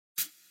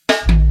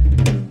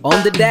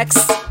On the decks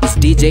is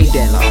DJ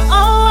Della.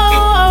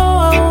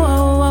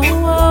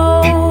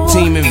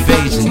 Team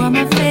Invasion. You are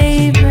my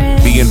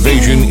favorite. The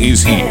invasion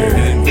is here.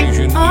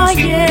 Oh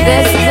yeah.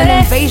 This is an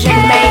invasion,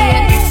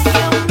 man.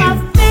 You're my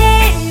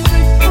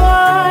favorite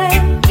boy.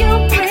 You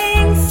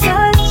bring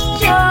such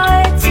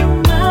joy to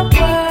my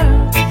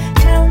world.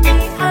 Tell me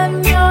I'm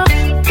your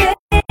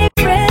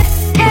favorite.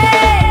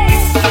 Hey,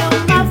 you're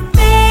my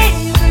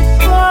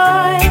favorite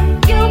boy.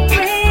 You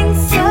bring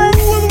such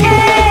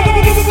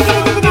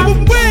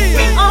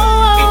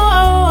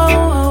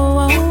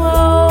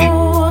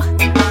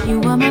you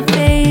are my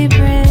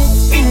favorite.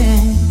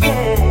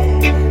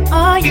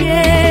 Oh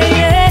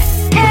yeah.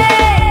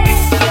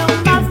 You're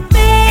my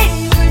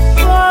favorite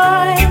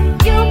boy.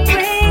 You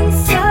bring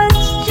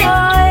such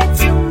joy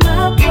to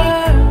my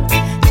world.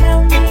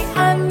 Tell me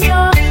I'm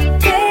your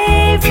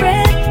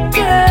favorite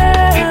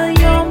girl.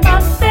 You're my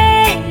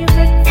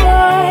favorite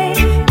boy.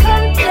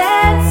 Come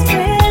dance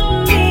with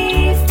me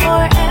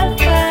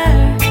forever.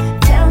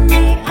 Tell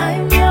me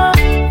I'm your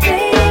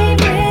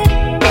favorite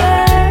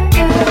girl.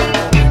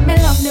 Me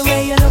love the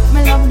way you look,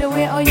 me love the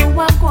way how you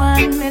walk on.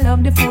 Me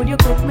love the food you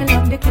cook, me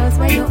love the clothes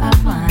where you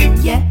have on.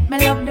 Yeah, me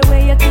love the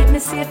way you keep me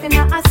safe in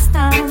a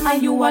stand.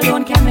 And you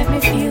alone can make me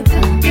feel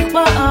calm.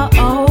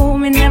 Whoa,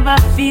 me never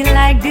feel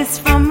like this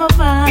from a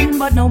van.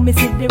 But now me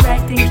see the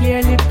right thing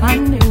clearly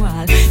on the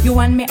wall. You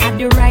want me at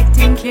the right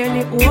thing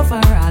clearly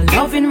overall.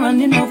 Loving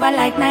running over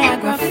like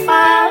Niagara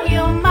Falls.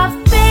 You're my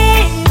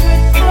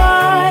favorite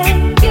boy.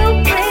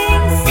 You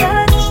bring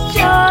such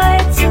joy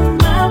to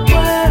my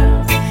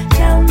world.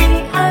 Tell me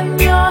I'm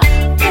your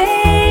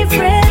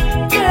favorite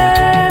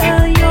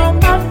girl. You're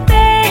my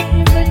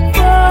favorite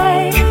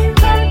boy.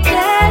 Come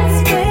dance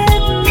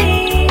with me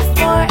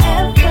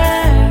forever.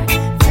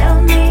 Tell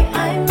me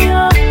I'm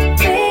your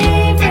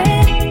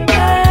favorite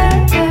girl.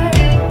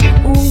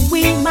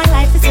 Ooh, my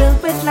life is filled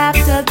with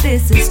laughter.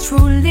 This is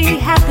truly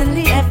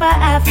happily ever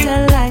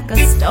after, like a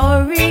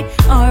story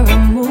or a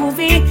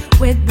movie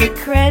with the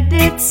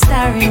credits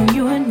starring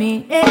you and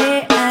me.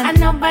 Yeah. And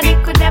nobody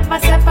could ever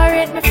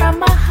separate me from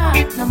my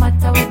heart. No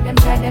matter what them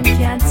try, them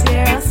can't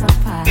tear us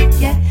apart.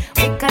 Yeah,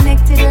 we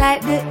connected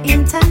like the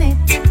internet.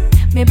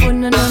 Me put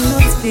no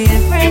notes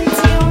favorite.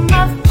 You're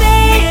my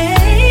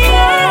favorite.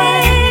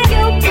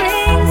 You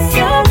bring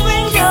so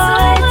much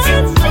joy to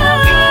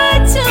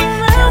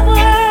my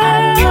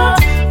world.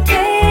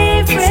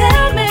 Favorite.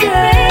 Tell me,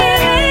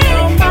 baby,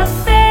 you're my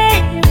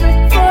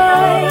favorite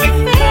boy.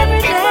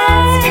 Favorite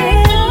dance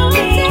with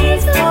me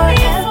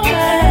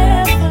forever.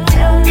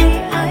 Tell me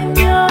I'm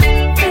your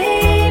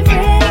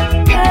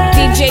favorite girl.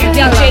 DJ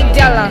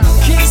Della.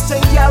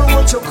 Kingston girl,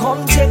 won't you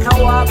come take a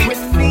walk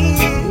with me?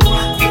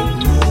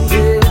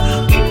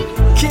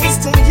 Yeah.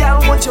 Kingston girl,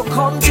 won't you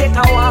come take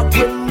a walk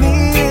with me?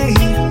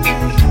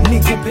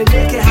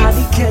 Nikupeleke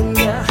hadi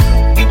Kenya,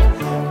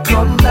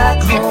 come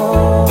back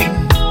home.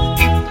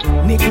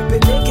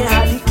 Nikupeleke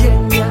hadi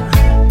Kenya,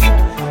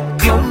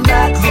 come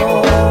back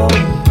home.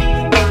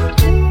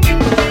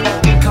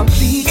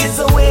 Complete is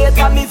the way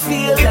that me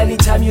feel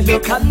anytime you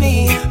look at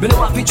me. Me know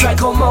what we try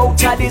come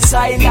out of this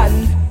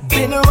island.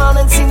 Been around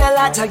and seen a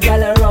lot of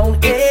gal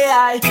around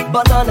AI,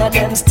 but none of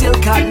them still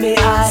caught me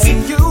eye.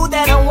 See you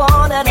that I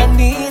want and I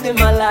need in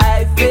my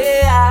life,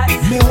 AI.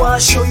 Me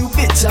want to show you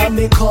bits of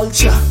me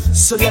culture,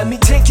 so let me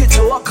take you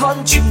to a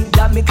country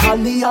that me call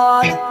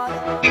Leon,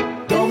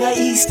 down in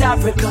East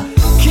Africa.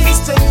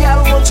 Kingston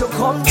gal, won't you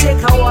come take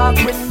a walk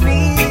with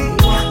me?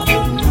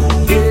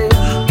 Yeah.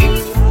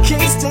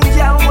 Kingston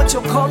gal, won't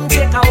you come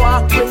take a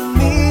walk with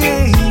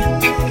me?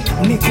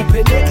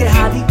 Nikupeleke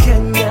hadi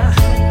Kenya,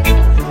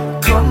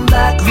 come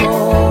back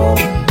home.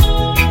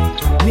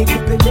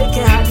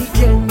 Nikupeleke hadi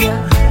Kenya,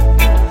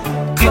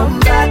 come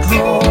back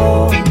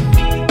home.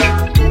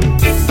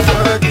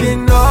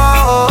 Working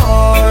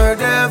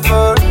hard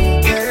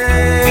every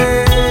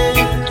day.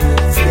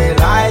 Stay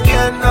like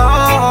you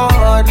know,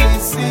 hardly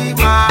see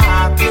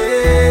my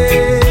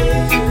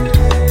place.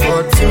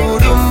 But to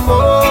the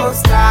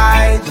most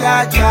high,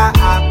 Jaja,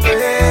 I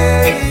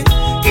pray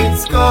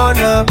it's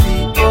gonna be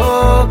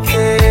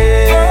okay.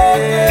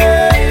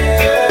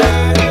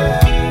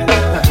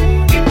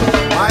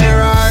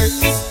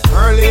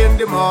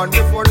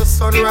 Before the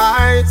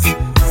sunrise,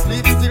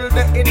 sleep still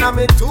the inner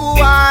me two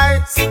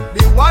eyes.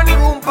 The one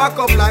room pack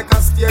up like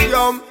a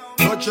stadium.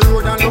 Touch the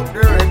road and look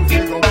the rent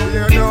go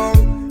clear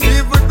down.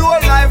 Even though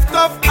life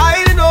tough,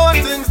 I know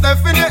things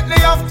definitely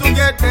have to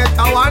get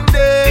better one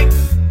day.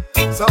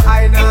 So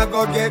I now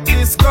go get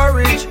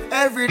discouraged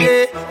every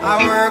day.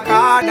 I work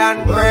hard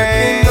and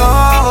pray. Working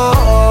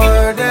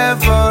hard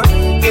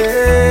every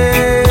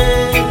day.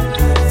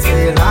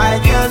 Say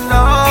like you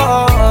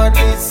know,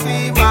 they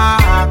see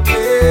my place.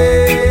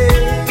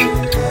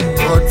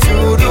 But to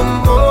the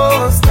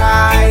most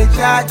high,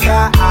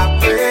 Jaja, I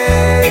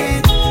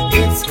pray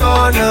it's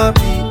gonna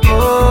be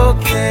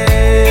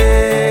okay.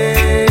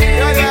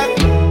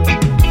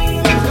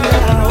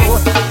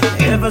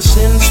 Ever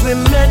since we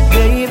met,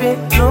 baby,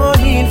 no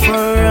need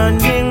for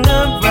running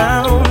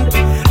around.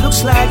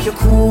 Looks like you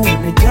cool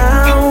me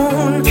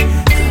down.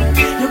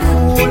 You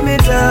cool me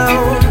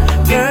down,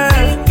 girl.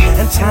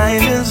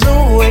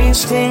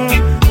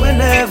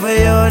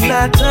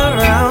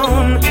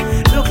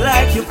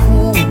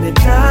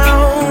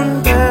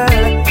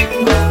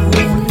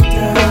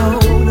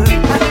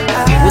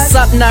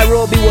 up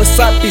Nairobi, what's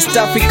up East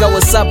Africa,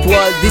 what's up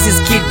world? This is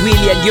Kid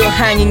Willie and you're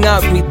hanging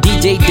out with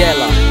DJ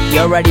Della. You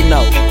already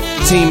know.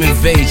 Team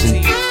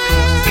Invasion.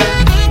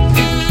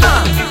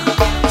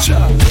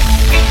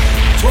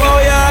 Throw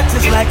your heart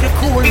is like a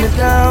cool me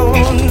down.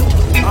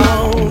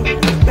 Oh,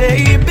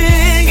 baby,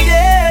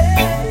 yeah.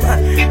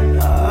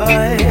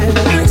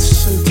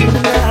 Listen to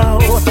me now.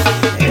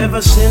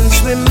 Ever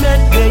since we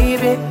met,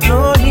 baby,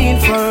 no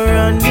need for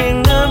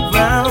running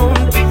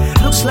around.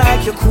 Looks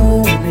like you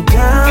cool me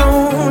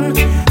down.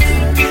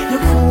 You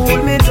cool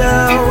me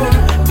down,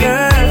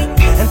 girl.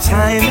 And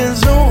time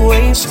is a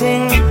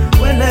wasting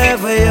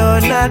whenever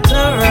you're not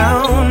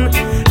around.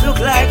 Look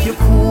like you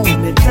cool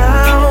me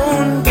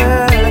down,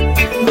 girl.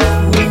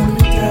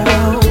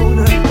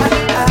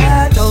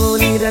 I don't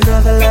need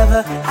another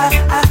lover.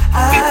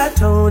 I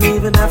don't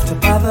even have to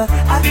bother.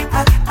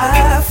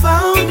 I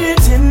found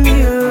it in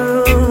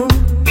you.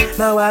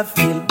 Now I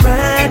feel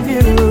brand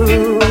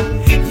new.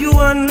 You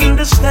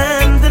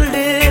understand the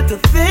little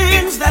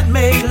things that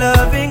make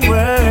loving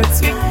work.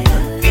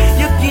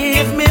 You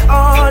give me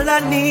all I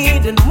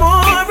need and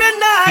more,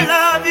 and I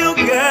love you,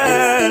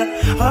 girl.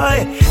 Oh,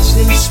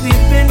 since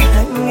we've been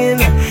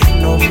hanging,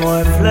 no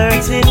more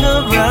flirting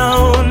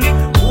around.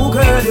 Oh,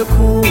 girl, you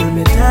cool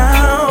me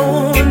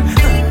down.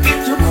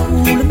 You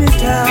cool me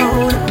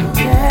down,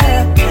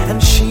 yeah.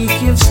 And she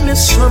gives me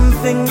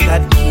something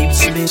that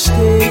keeps me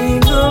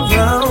staying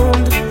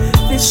around.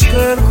 This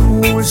girl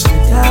cools me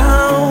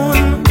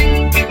down.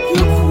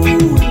 You cool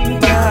me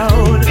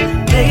down,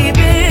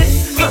 baby.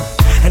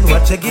 And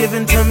what you're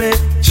giving to me,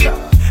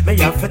 me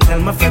have to tell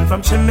my friend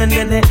from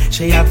Chimney.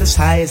 She have the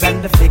size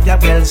and the figure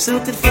well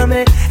suited for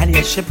me. And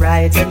yes, she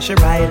bright and she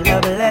write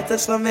love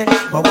letters for me.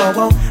 Whoa, whoa,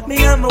 whoa.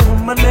 Me and my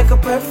woman make a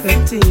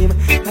perfect team.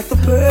 Like the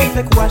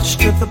perfect watch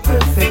with the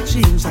perfect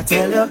jeans, I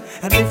tell you.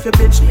 And if you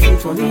bitch me,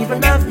 it won't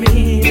even have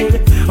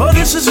meaning. Oh,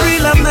 this is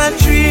real, I'm not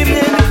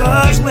dreaming.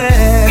 Cause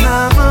when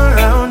I'm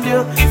around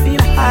you,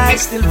 feel high,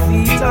 still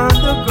feet on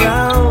the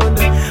ground.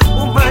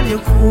 Woman, you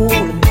cool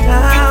me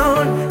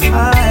down.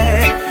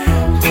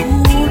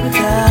 Cool me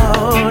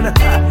down.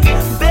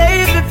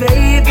 Baby,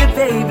 baby,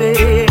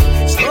 baby.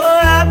 So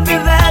happy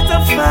that I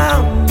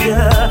found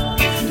you.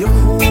 You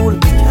cool me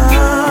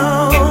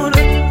down.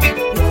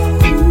 You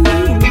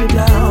cool me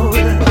down.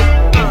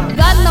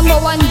 God number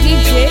one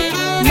DJ,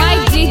 my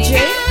DJ,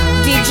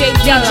 DJ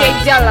Della. DJ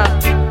Della.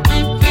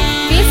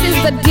 This is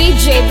the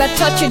DJ that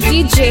taught your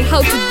DJ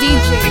how to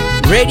DJ.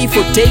 Ready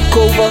for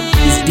takeover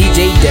is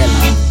DJ Della.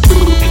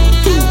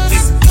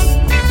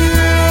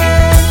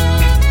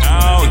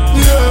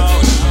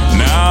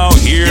 Now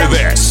hear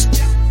this.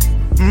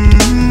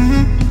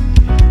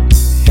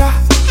 Yeah.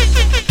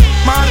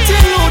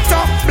 Martin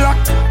Luther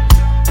Black,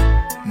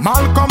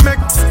 Malcolm X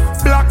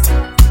Black,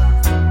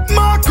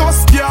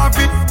 Marcus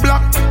Garvey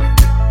Black,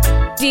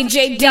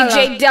 DJ Della.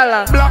 DJ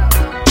Della. Black.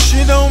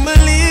 She don't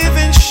believe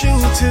in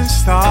shooting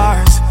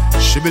stars.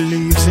 She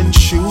believes in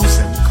shoes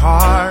and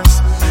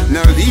cars.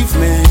 Now leave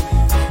me,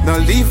 now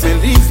leave me,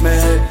 leave me.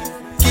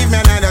 Give me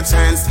another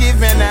chance, give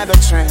me another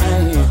try.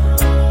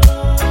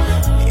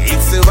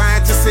 It's the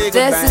right to say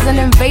goodbye. This is an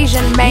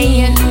invasion,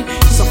 man.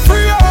 So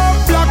free all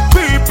black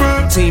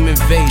people. Team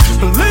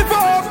Invasion. Live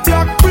off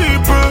black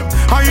people.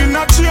 Are you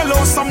not jail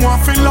or someone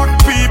feel like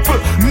people?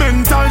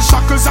 Mental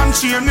shackles and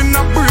chain in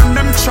the brain,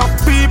 them chop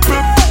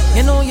people.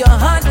 You know you're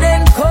hot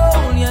then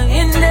cold, you're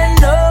in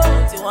then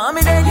out. You want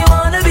me then you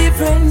wanna be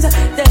friends.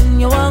 Then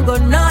you want go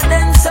north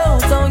then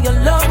south. So you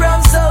love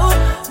brown so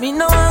me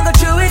no want go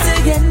through it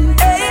again.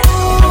 Hey,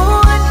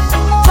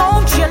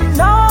 don't you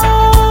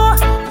know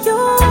you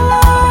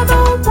are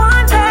the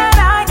one that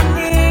I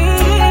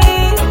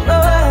need?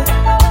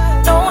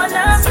 No one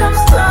else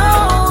comes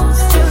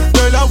close to.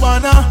 Girl, I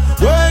wanna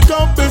wake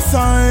up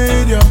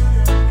beside you.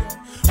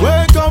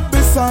 Wake up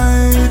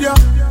beside you.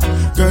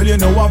 Girl, you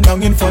know I'm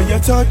longing for your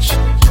touch.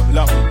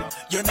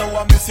 You know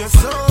I miss you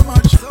so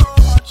much.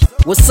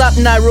 What's up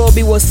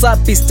Nairobi, what's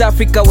up East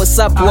Africa, what's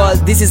up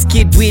world? This is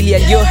Kid Willie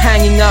and you're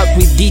hanging out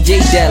with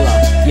DJ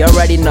Della. You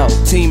already know.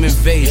 Team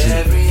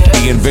Invasion.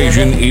 The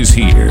invasion is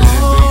here.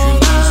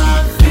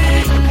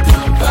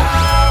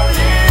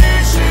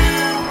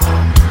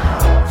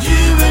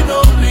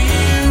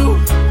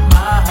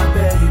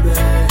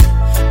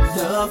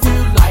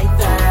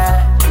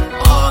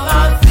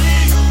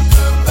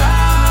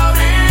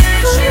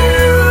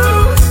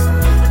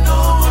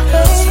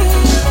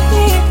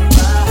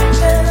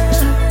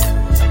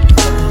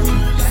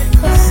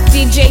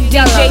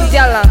 DJ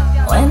Della.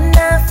 When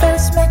I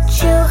first met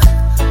you,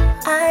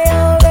 I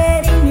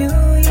already knew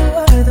you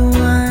were the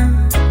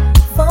one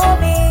for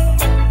me.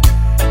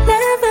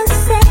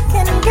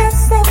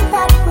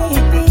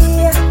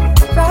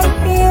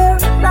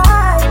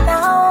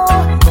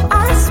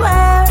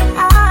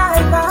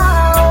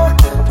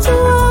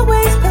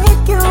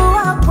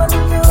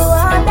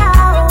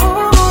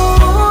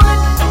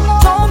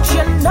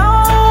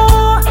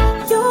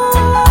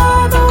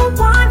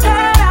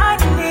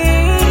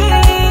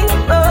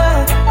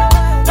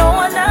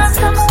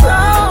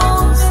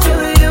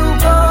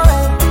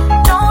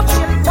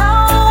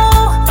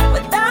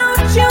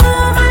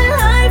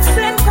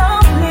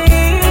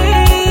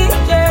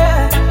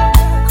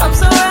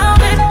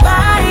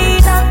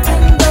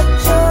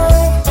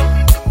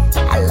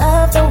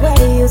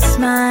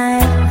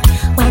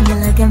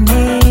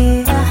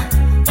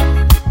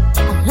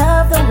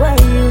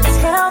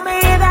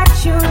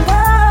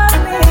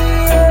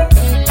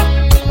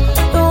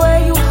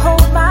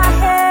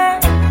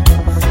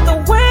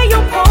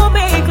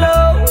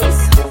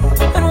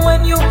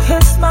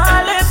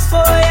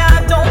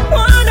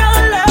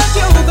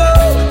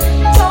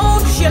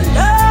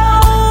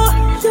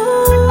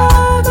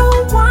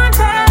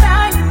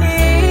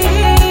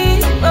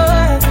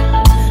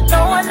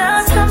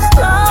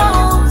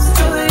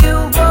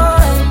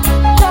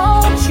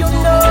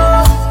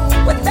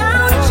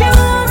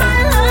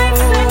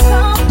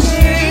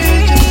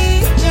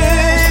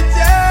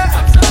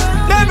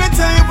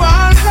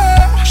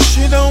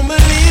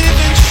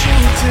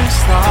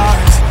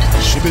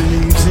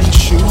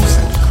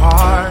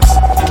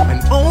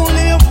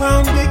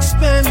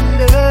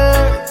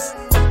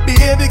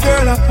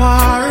 a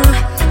par.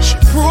 She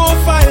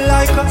profile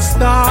like a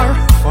star.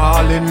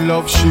 Fall in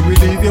love, she will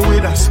leave you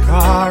with a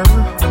scar.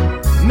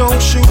 No,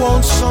 she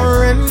won't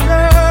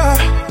surrender.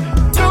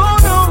 No,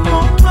 no, no,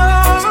 no.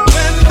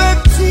 When the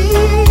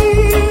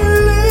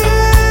deal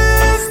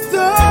is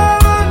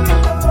done,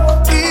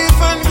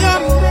 even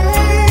your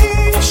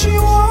name she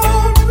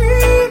won't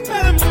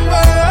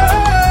remember.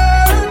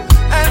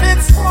 And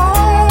it's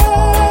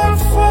all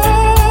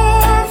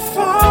for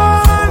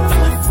fun.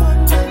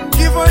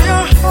 Give her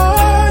your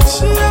heart,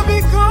 she'll be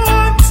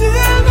gone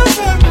till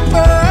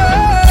November.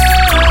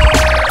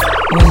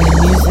 When the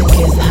music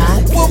is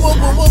hot,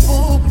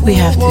 we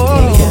have to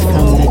take it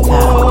from the top.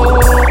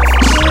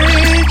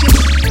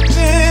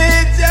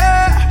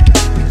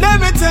 Let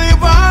me tell you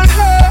about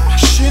her.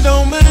 She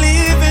don't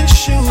believe in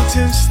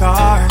shooting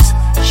stars.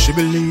 She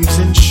believes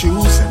in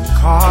shoes and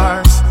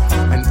cars,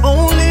 and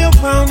only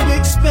around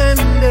big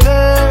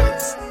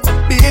spenders.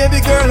 Baby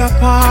girl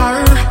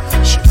apart.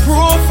 She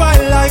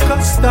profile like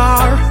a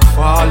star.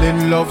 Fall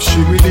in love, she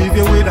will leave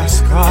you with a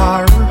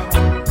scar.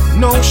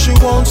 No, she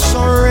won't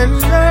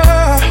surrender.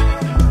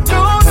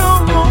 No,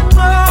 no, no,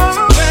 no.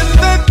 When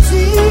the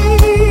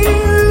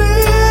deal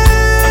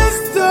is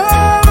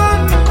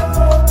done,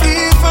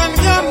 even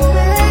your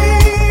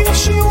name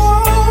she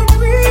won't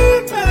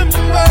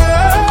remember.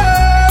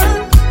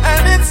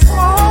 And it's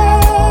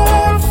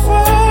all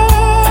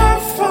for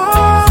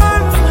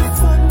fun.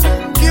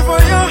 Give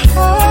her your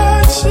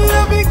heart,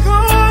 she'll be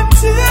gone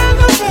till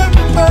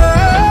November.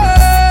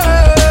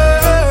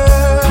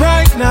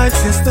 Bright nights,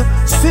 sister,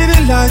 city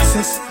lights,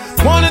 sis.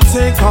 Wanna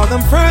take all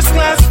them first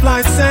class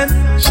flights, and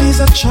she's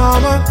a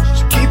charmer.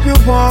 She keep you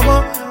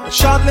warmer, but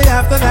shortly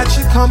after that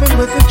she coming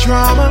with the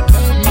drama.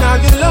 Now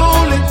you're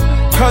lonely,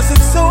 cause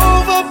it's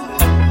over.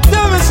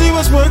 Never she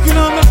was working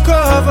on the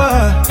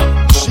cover.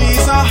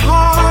 She's a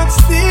heart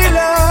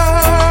stealer,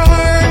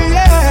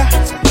 yeah.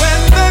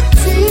 When the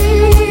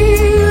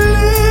deal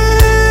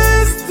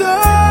is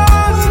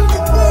done,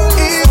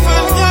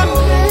 even your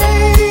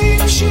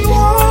name she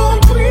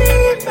won't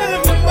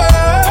remember.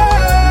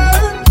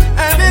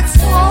 And it's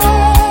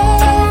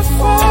all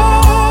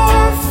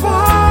for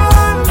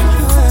fun.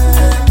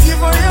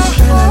 Give her your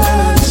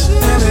heart,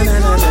 she'll be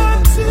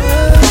gone till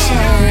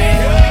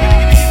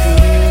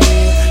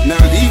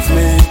Now leave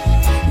me,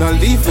 now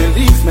leave me,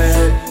 leave me.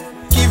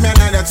 Give me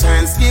another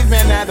chance, give me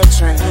another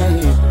try.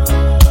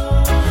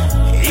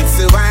 It's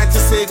so hard to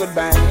say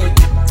goodbye.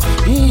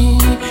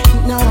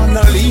 No,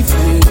 no, leave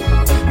me,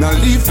 now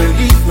leave me,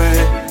 leave me.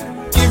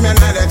 Give me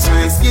another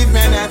chance, give me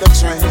another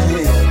try.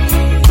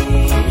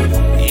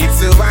 It's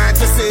so hard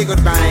to say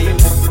goodbye.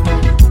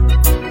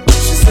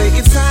 She say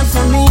it's hard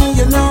for me,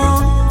 you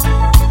know,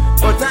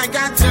 but I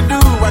got to do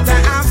what I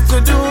have to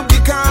do,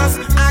 because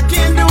I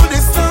can't do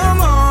this no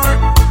more.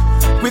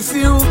 With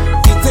you,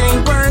 it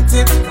ain't worth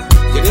it.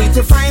 You need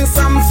to find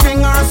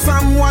something or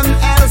someone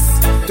else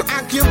to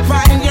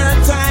occupy your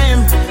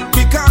time,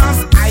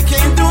 because I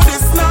can't do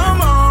this no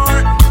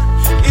more.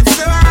 It's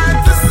so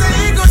hard to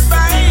say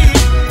goodbye.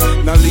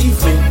 Now leave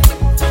me,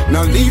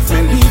 now leave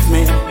me, leave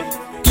me.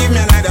 Give me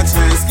another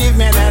chance, give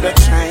me another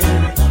try.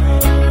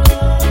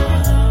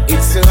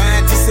 It's so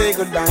hard to say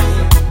goodbye.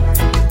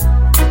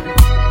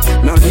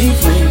 Now leave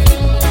me,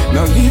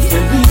 now leave me,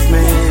 leave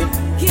me.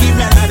 Give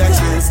me another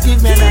chance,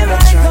 give me another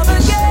try. Come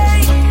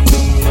again,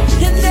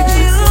 and there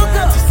you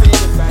go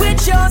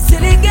with your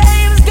silly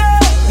games, girl.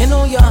 You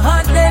know you're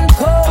hot and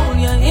cold,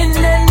 you're in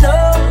and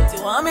out.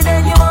 You want me,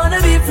 then you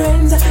wanna be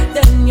friends,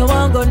 then you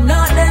want go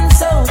north and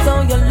south.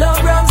 So you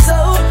love rum so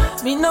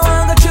me no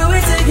want go through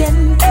it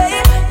again.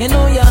 Hey, you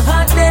know you're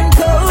hot and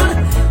cold,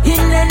 in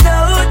and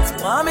out.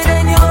 You want me,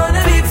 then you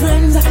wanna be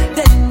friends,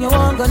 then you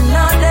want go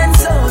north and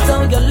south.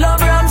 So you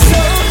love rum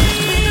so.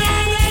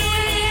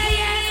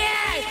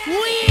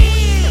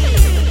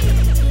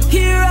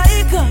 Here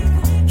I come,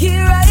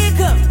 here I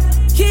come,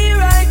 here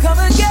I come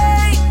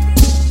again.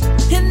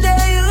 And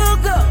there you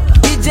go,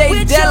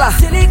 DJ Della,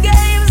 silly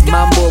games, girl.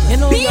 Mambo You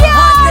know you're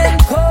hot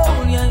and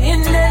cold, you're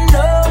in and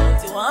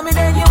out. You want me,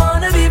 then you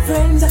wanna be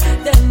friends,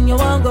 then you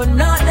want go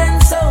north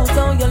and south.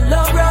 So you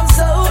love rum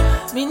so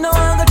me no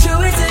want go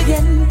through it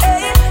again.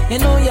 Hey, you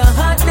know you're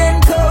hot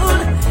and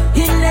cold,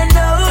 in and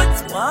out.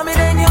 You want me,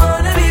 then you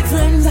wanna be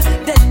friends,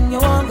 then you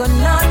want go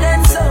north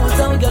and south.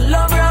 So you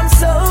love rum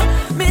so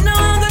me no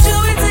want go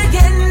through it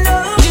again.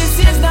 No, this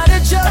is not a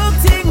joke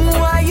thing.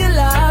 Why you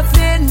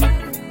laughing?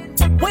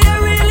 What you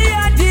really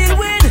are deal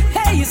with?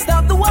 Hey, you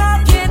stop the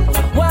walking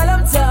while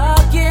I'm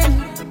talking.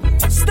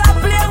 Stop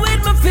playing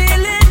with my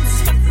feelings.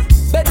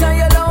 Better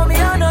you allow me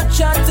or not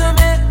chat to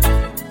me.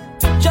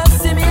 Just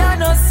see me or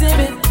not see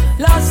me.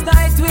 Last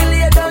night we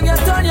lay down, you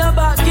turn your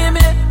back, give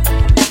me.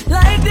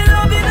 Like the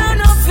loving or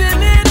not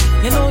feeling.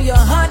 You know you're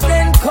hot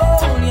and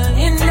cold, you're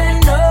in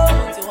and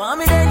out. You want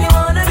me, then you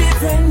wanna be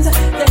friends,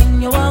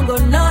 then you want go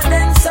north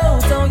and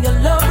south. So you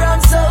love rum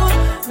so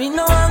me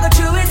no want go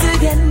through it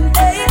again.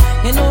 Hey,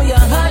 you know you're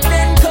hot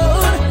and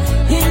cold,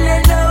 in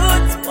and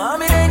out. You want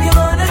me, then you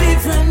wanna be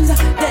friends,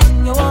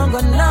 then you want go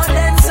north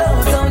and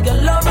south. So you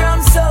love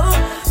rum so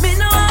me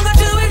no want go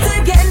through it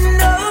again.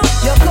 No,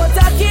 you cut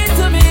a kid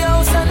to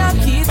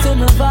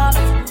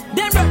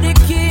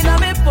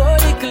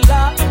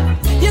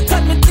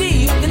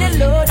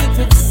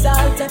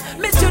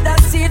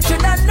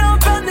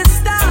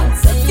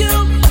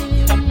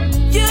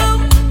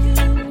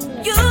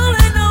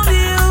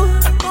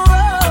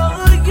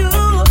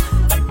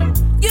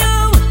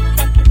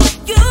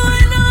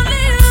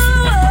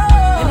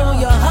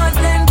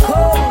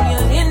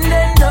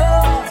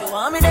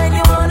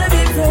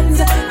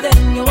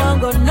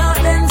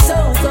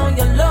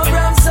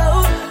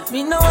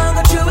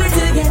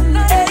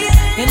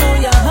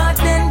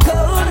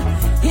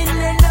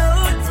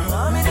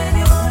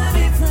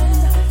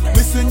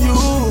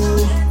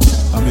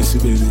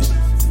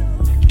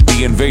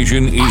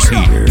Invasion is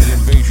here.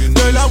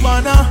 Girl, I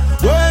wanna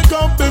wake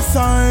up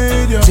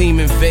beside you. Team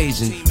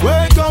Invasion.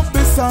 Wake up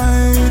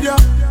beside you.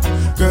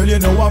 Girl, you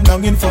know I'm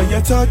longing for your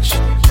touch.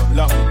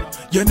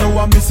 You know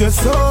I miss you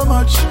so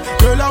much.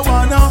 Girl, I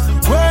wanna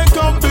wake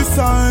up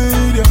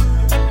beside you.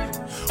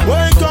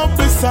 Wake up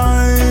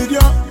beside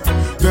you.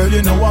 Girl,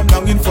 you know I'm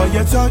longing for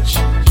your touch.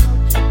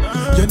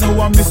 You know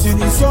I'm missing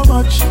you so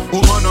much.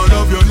 Woman, I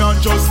love you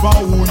not just for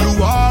who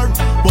you are,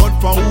 but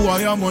for who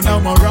I am when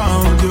I'm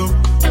around you.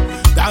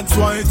 That's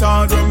why it's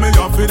hard when me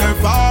off in the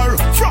far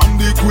from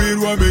the queen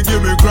when me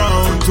give me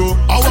crown to.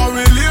 Our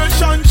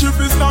relationship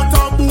is not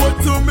a boat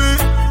to me,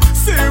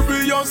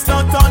 serious,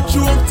 not a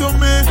joke to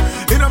me.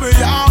 In my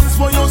arms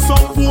for you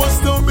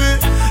supposed to me.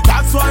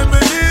 That's why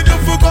me need you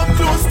to come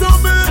close to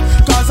me.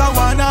 Cause I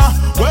wanna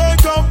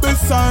wake up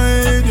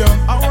beside you.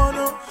 I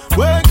wanna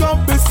wake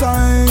up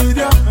beside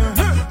you.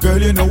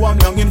 Girl, you know I'm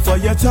longing for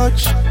your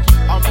touch.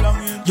 I'm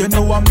longing. You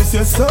know I miss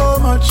you so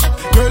much.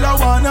 Girl, I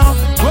wanna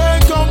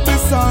wake up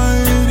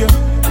beside you.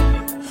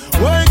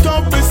 Wake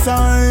up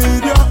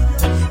beside you.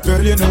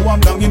 Girl, you know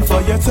I'm longing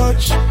for your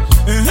touch.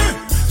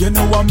 You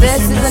know I'm This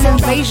missing is you an so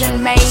invasion,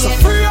 much. man. So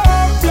free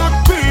up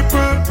black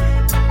people.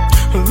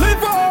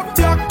 Live up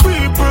black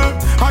people.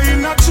 I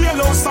in a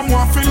jailhouse,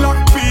 someone feel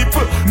like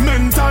people.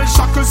 Mental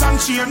shackles and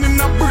chain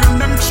in a brain,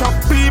 them chop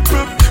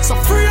people. So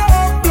free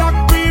up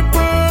black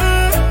people.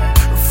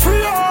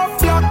 Free up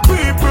black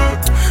people.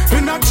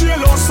 In a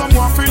jailhouse,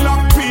 someone feel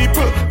like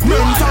people.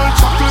 Mental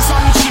shackles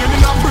and chain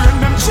in a brain,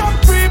 them chop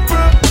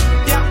people.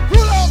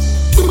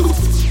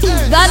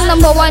 That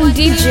number one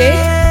DJ,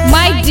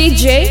 my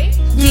DJ,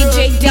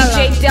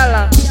 DJ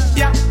Della.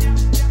 Yeah.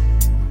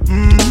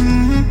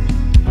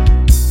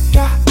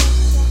 Yeah.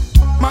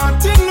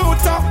 Martin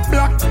Luther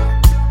Black,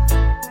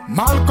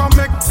 Malcolm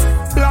X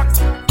Black,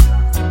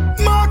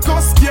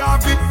 Marcus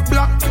Garvey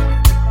Black,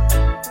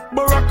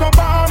 Barack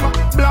Obama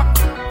Black,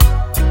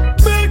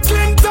 Bill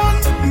Clinton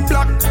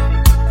Black.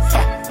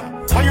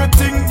 How you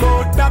think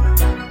about that?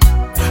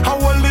 How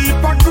a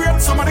leap of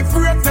great, some of the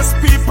greatest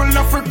people in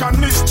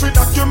African history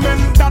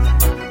document that.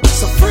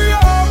 So free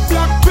up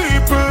black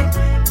people,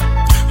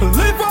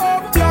 live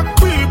up black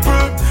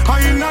people.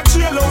 I in a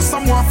jailhouse,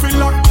 someone feel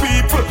like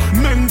people.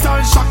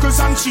 Mental shackles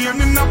and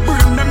chain in a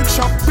brain, them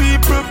chop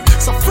people.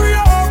 So free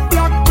up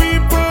black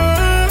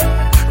people,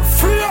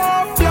 free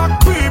up black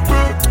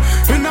people.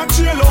 In a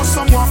jailhouse,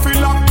 someone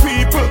feel like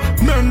people.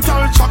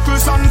 Mental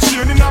shackles and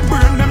chain in a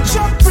brain, them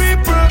chop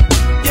people.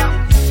 Yeah,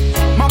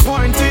 my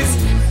point is,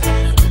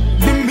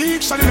 the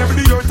meek shall never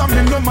the earth,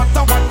 and no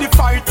matter what the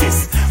fight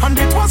is. And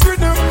it was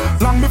written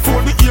long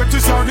before the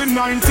 80s or the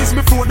 90s,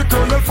 before the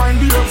colonel find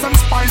the herbs and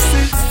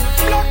spices.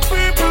 Black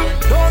people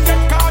don't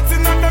get caught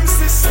in them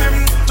system.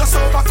 Just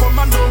overcome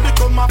and don't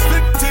become a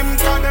victim.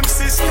 Cause them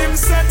system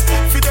set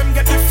for them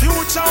get the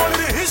future, all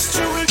the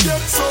history will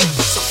get so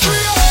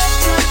free up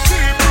black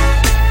people.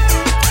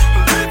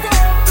 Live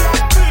up black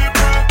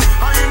people.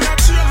 I in a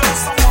jailhouse,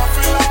 someone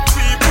feel like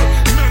people.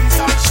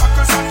 Mental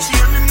shackles and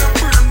chain in the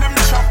brain, them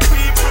chop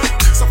people.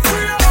 So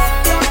free up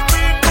black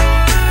people.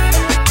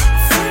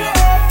 Free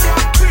up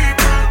black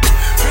people.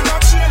 In a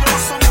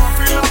jailhouse, someone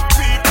feel like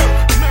people.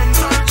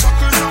 Mental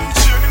shackles and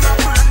chain in the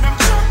brain, them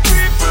chop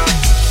people.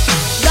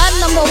 That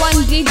number one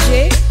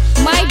DJ,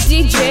 my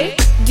DJ,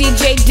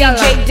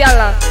 DJ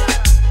Della.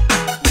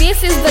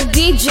 This is the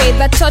DJ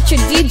that taught you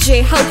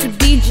DJ how to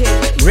DJ.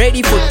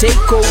 Ready for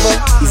takeover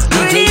is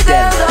DJ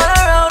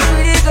Della.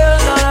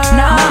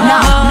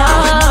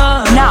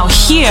 Now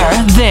hear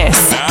this.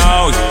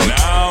 Now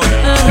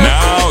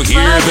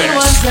hear this.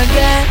 Once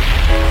again.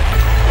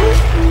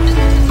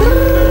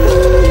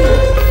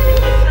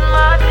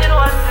 Martin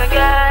once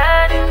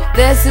again.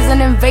 This is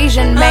an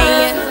invasion,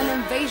 man.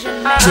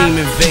 Team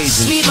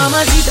Invasion. Sweet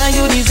mama,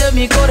 you deserve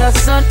me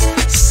corazón.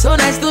 So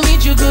nice to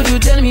meet you, could you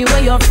tell me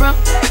where you're from?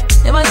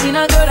 Never seen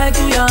a girl like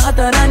you, you're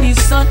hotter than the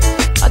sun.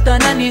 Hotter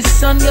than the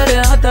sun, girl,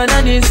 you're hotter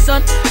than the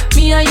sun.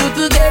 Me and you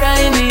together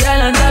in the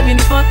island having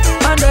fun.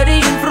 Under the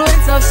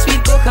influence of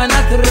sweet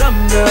coconut rum,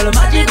 girl.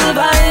 Magical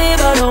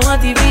vibe, I don't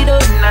want to be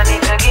done. I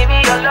need to give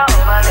me your love,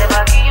 I'll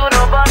never give you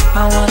no bun.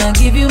 I wanna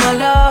give you my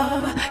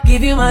love,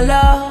 give you my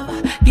love,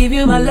 give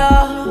you my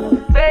love,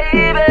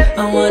 baby.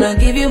 I wanna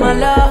give you my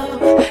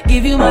love,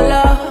 give you my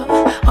love,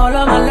 all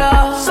of my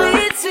love.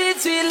 Sweet, sweet,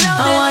 sweet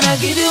love. I wanna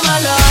give you my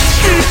love,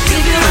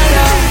 give you my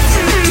love,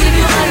 give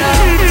you my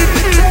love,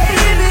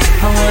 baby.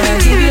 I wanna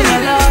give you my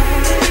love,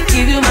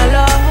 give you my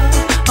love,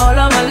 all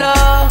of my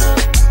love.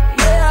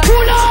 Yeah.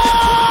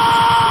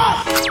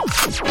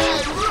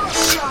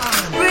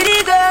 Pretty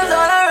girls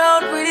all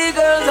around, pretty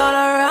girls all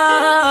around.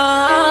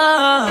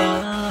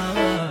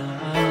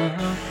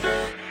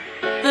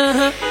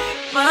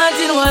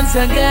 Martin once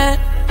again.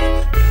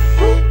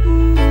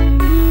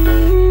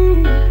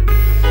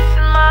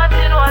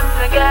 Martin once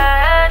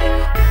again.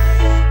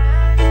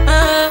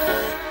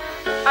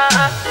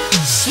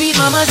 Sweet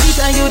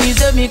mamacita, you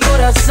deserve me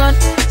corazón.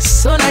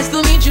 So nice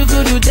to meet you,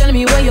 could you tell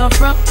me where you're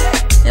from?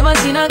 Never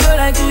seen a girl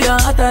like you, you're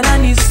hotter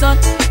than the sun.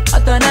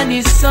 Hotter than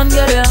the sun,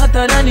 girl, you're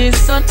hotter than the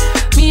sun.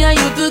 Me and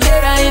you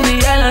together in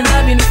the island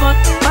having fun.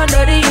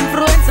 Under the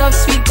influence of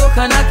sweet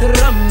coconut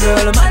rum,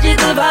 girl.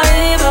 Magical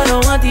vibe, I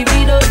don't want to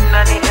be done.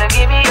 I need to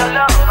give me your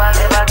love, I'll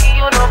never give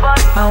you no bun.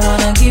 I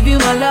wanna give you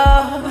my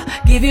love,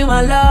 give you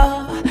my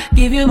love,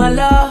 give you my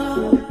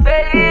love,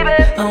 baby.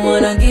 I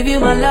wanna give you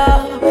my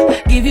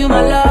love, give you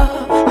my love,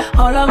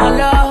 all of my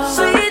love.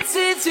 Sweet,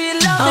 sweet, sweet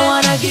love. I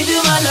wanna give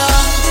you my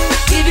love,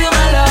 give you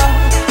my love,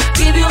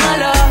 give you my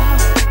love,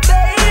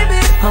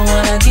 baby. I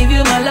wanna give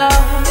you my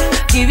love,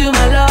 give you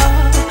my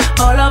love,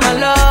 all of my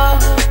love.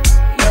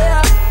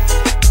 Yeah,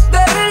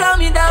 baby, love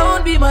me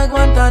down, be my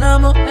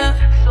Guantanamo. Yeah.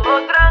 So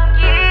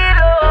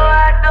tranquilo,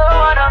 I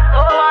don't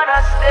wanna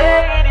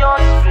stay in your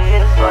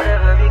space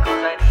forever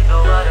because I need no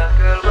other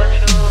girl but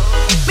you.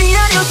 Me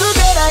and you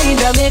together in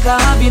Jamaica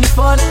having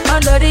fun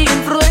under the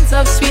influence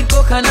of sweet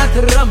coconut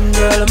rum,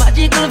 girl.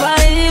 Magical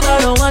vibe,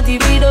 I don't want to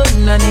be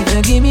done. And if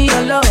you give me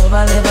your love,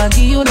 I'll never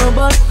give you no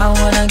but. I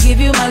wanna give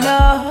you my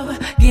love,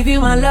 give you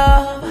my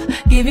love,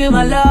 give you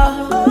my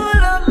love, all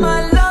of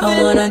my love.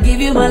 I wanna give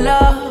you my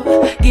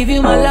love, give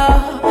you my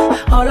love,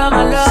 all of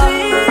my love.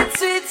 Sweet,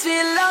 sweet,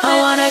 sweet love. I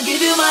wanna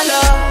give you my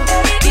love,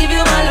 give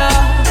you my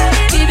love,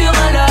 give you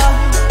my love,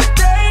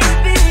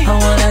 baby. I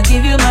wanna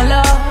give you my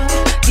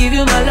love, give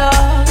you my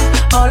love,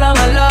 all of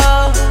my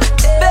love,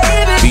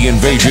 baby. The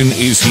invasion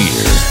is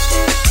here.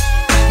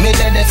 Me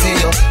ready for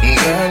you,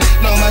 girl.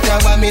 No matter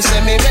what me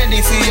say, me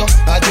ready for you.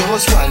 I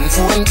just one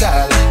phone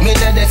call. Me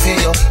ready for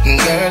you,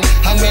 girl.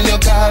 And when you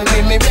call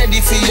me, me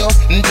ready for you.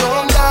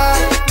 Don't call,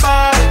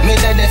 me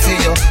ready for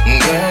you,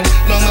 girl.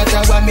 No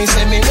matter what me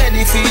say, me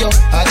ready for you.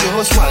 I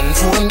just one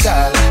phone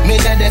call. Me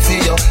ready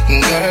for you,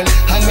 girl.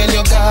 And when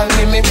you call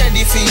me, me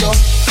ready for you.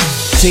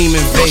 Team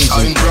Invasion.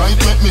 Shine bright,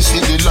 make me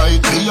see the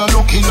light. Me a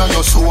looking at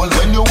your soul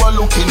when you are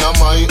looking at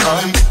my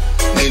eye.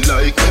 Me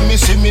like, let me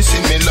see me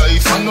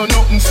life. I know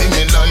nothing for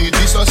me like.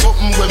 This is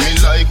something where me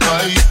like,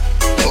 I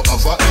no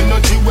have a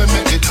energy when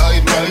make the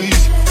tide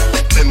rise.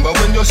 Remember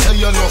when you say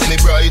you love me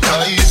bright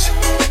eyes.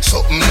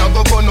 Something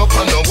never burn up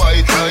on the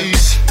white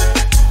rice.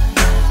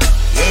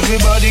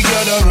 Everybody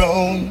gather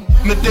round.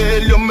 Me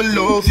tell you me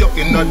love you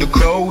in the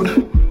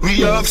crowd.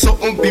 We have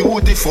something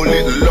beautiful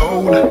little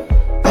loud.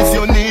 If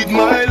you need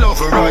my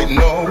love right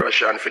now,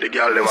 Rush on for the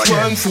girl them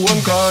one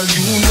phone call,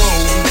 you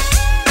know.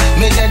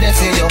 Me ready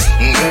for you,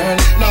 girl.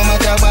 No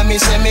matter what me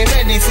say, me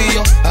ready for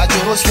you. I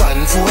just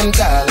one phone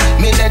call.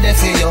 Me ready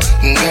for you,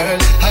 girl.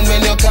 And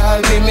when you call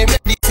me, me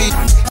ready for you.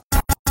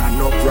 Turn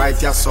up right,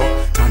 ya so.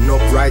 Turn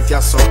up right, ya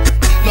so.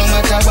 No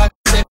matter what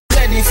me say,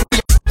 ready for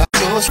you. I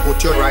just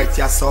Put your right,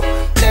 ya so.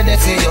 ready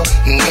for you,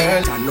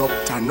 girl.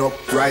 Turn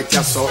up right,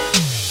 ya so.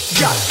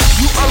 God,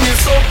 you are me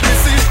so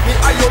busy, me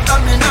are your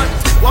dominant.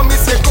 What me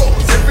say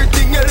goes,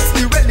 everything else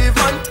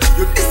irrelevant.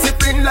 You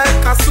discipline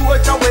like a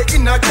soldier, we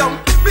in a jump.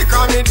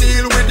 Because me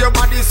deal with your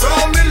body so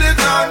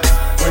militant.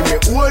 When me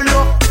hold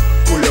you,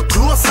 pull you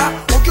closer,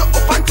 hook you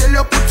up until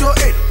you put your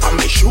head on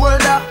my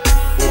shoulder.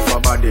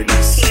 Over body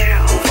this,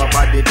 over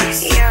body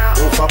this,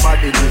 over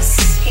body this.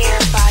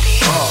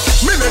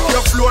 Me make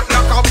you float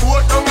like a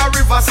boat down a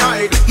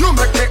riverside. You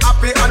make me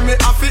happy and me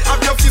happy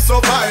have you feel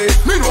survive.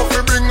 Me know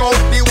fi bring out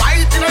the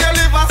white in your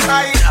liver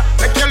side.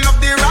 Make you love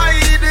the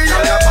ride,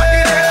 your body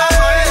they are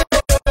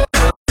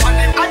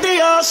mine.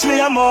 Adios,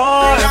 mi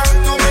amor.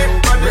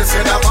 Me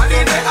say the body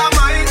they are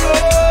mine.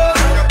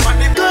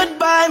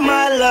 Goodbye,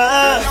 my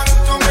love.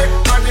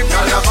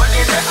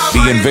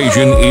 The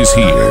invasion is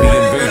here. The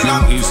invasion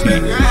is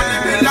here.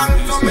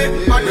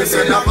 Me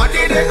say the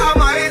body they are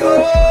mine.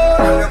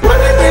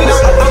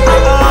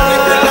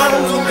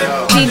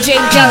 DJ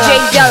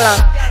Della.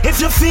 If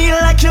you feel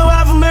like you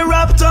have me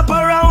wrapped up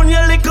around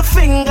your little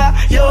finger,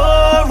 you're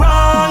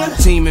wrong.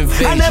 Team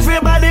Invasion. And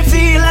everybody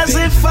feel as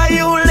if I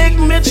you lick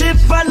me chip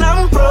and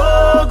I'm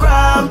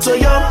programmed to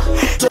you,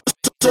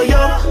 to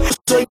you.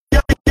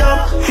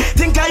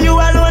 Think I you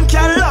alone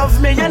can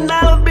love me and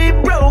I'll be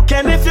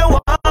broken if you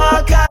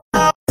walk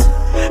out.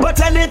 But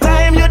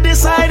anytime you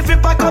decide to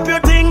pack up your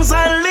things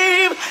and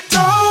leave,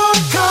 don't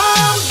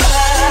come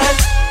back.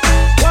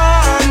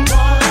 One,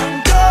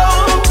 go,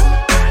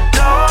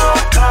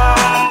 don't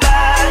come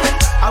back.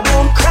 I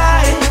won't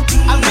cry,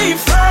 I'll be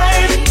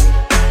fine.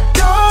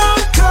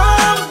 Don't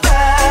come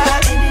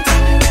back.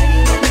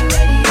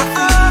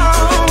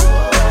 Oh,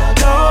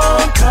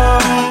 don't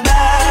come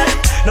back.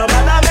 No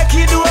matter make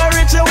you do a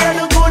richer when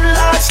the good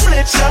Lord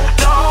split you.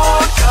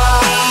 Don't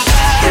come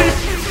back.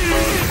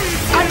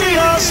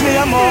 Adios, mi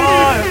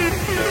amor.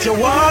 If you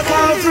walk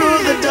out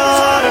through the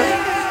door,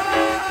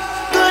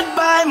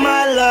 goodbye,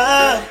 my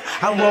love.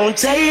 I won't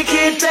take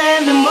it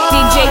anymore.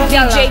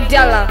 DJ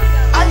Della.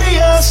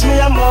 Adios, mi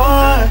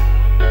amor.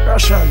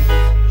 Russian,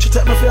 you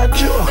take me for a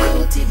joke.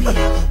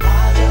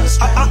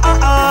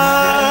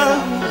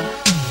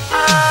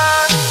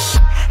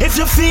 If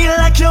you feel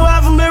like you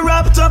have me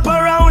wrapped up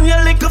around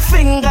your little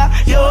finger,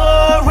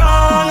 you're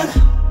wrong.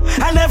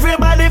 And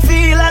everybody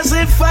feel as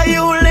if I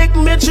you lick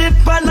me chip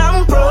and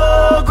I'm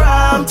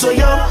programmed to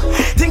you.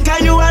 Think I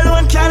you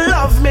alone can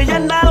love me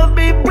and I'll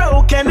be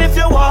broken if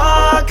you want.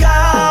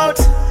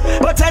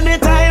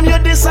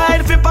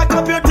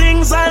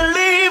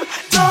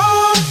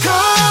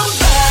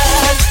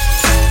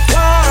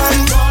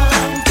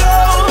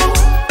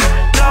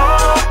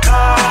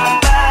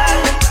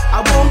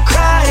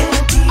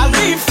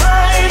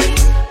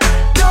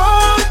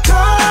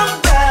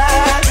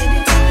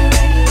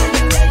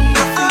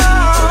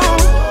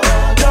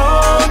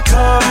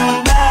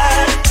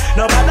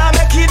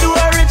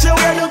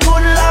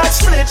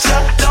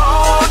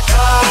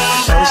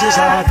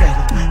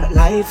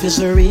 life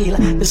is real.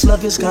 This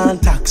love is gone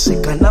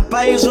toxic and not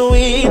poison.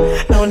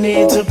 No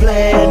need to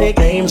play any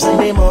games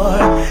anymore.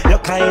 You're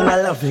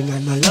kinda loving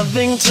and not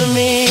loving to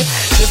me.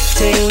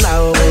 Drifting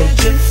now, we're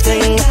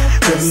drifting.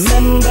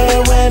 Remember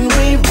when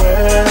we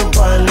were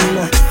one?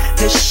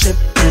 This ship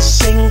is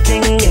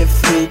sinking. If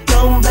we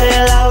don't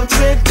bail out,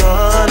 we're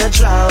gonna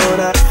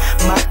drown.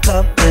 My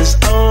cup is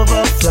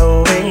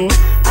overflowing.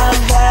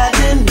 I've had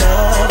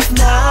enough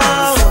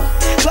now.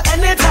 So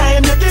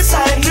anytime you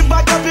decide to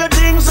back up your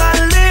things and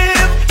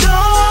leave,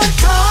 don't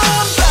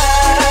come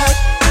back.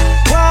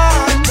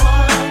 One, go,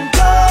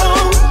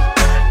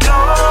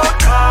 don't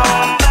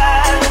come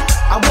back.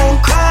 I won't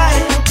cry,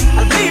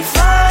 I'll be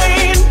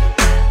fine.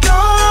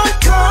 Don't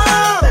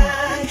come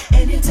back.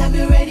 Anytime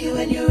you're ready,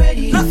 when you're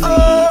ready, you're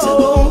free to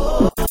go.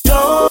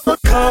 Don't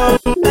come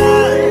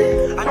back.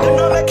 I don't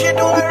know what you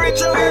do, I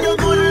reach out and you're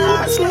gonna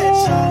last.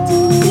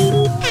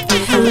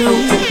 Hello,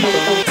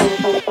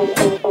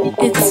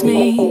 it's me.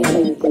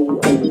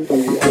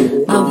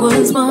 I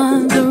was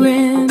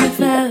wondering if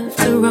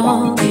after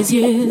all these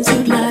years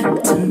you'd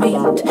like to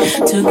meet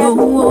to go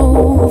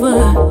over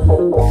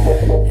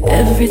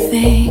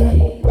everything.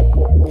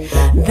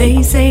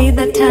 They say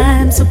that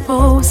time's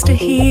supposed to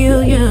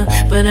heal you,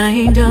 but I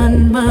ain't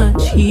done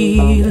much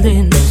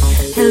healing.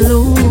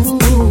 Hello,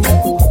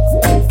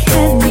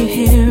 can you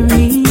hear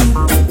me?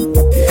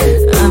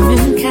 I'm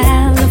in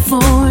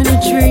California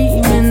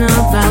dreaming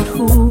about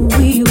who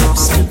we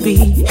used to be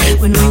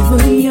when we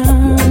were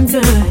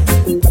younger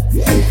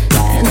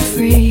and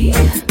free.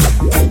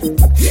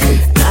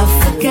 I've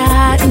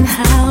forgotten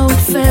how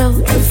it felt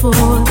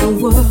before the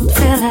world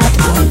fell at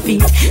our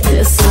feet.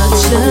 There's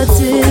such a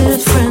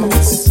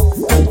difference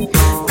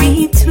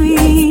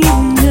between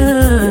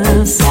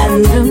us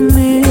and a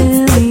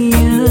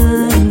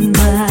million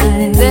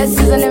miles. This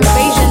is an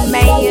invasion,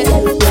 man.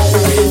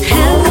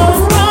 Hello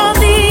from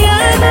the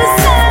other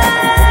side.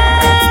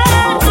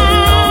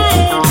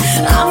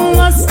 I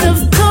must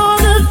have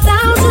called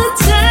 1,000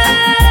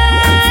 times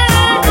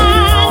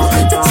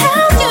to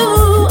tell you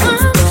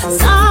I'm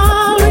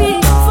sorry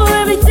for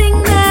everything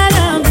that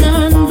I've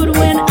done. But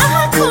when I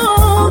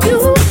call, you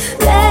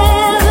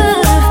never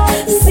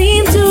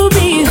seem to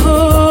be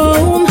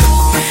home.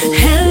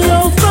 Hello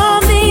from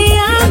the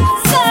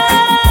outside.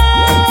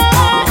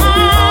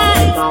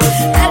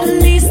 At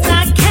least I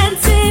can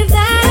say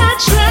that I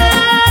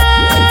tried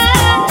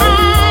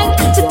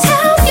to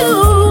tell you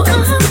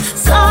I'm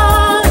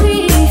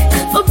sorry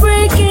for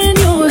breaking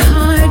your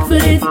heart,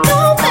 but it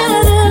don't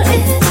matter.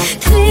 It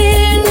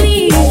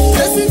clearly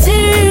doesn't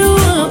tear you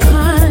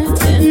apart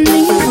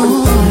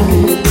anymore.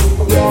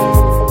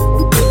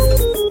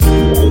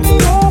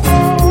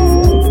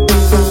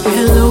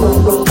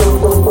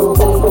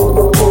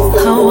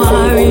 Hello, how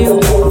are you?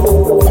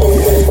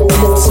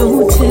 It's so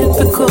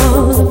typical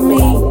of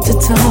me to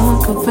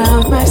talk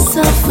about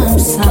myself. I'm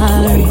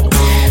sorry.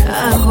 I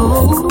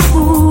hope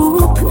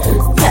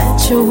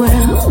that you're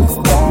well.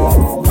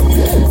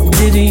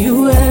 Did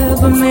you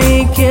ever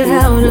make it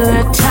out of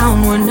that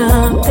town where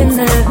nothing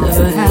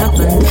ever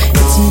happened?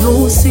 It's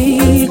no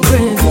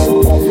secret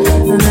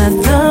that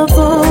the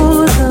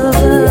both of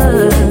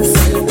us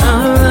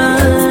are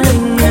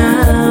running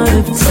out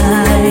of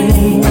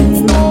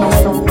time.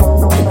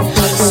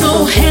 So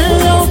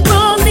hello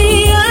from the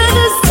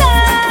other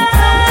side.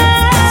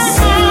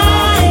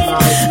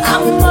 I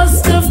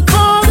must have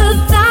called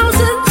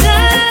 1,000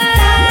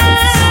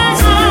 times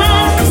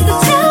to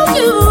tell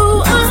you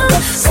I'm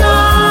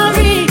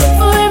sorry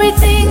for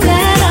everything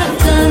that I've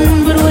done.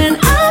 But when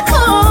I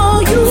call,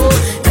 you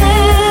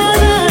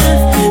never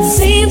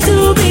seem to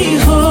be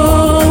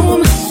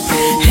home.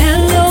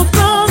 Hello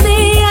from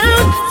the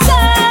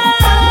outside.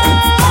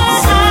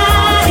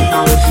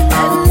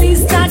 At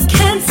least I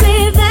can say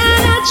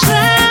that I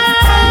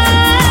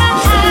tried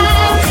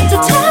to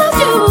tell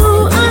you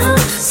I'm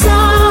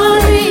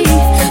sorry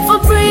for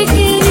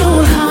breaking your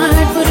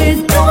heart, but it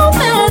don't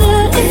matter.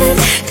 It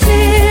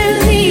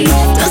clearly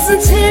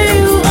doesn't tear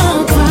you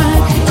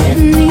apart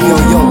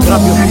anymore. Yo,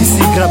 grab your PC,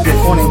 grab your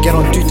phone and get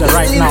on Twitter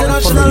right now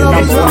and follow your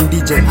number one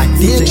DJ at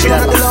DJ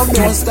Della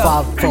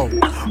 254.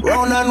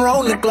 Round and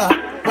round the clock,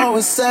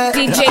 always say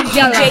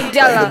DJ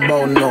Della.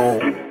 No.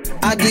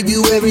 I give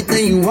you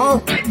everything you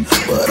want,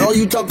 but all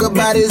you talk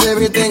about is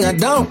everything I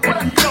don't.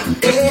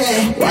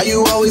 Yeah, why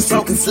you always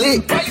talking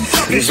slick?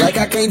 It's like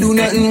I can't do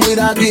nothing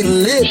without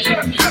getting lit.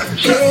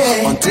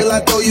 Yeah, until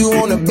I throw you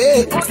on the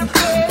bed.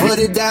 Put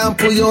it down,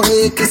 pull your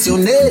head, kiss your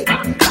neck.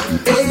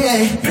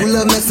 Yeah, you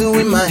love messing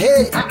with my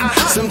head.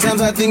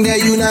 Sometimes I think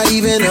that you not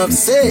even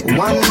upset.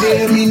 One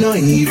day me not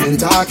even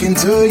talking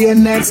to you,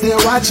 next day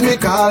watch me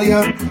call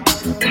you.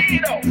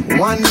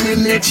 1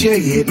 minute you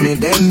hit me,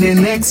 then the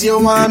next you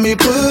want me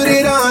put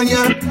it on you.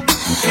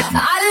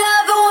 I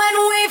love it when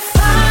we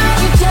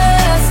fight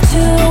just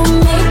to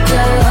make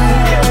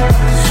love.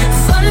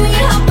 Funny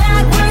how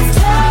backwards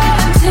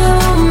turn to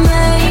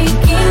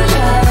making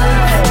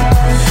love.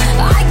 I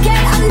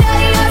get under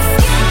your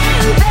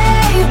skin,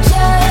 babe,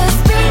 just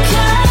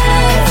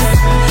because.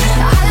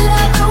 I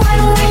love it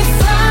when we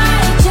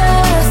fight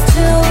just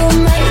to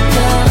make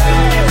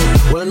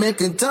love.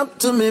 make it up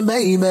to me,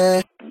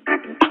 baby.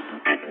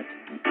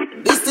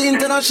 This the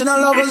international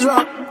lovers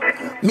rock.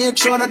 Make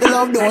sure that the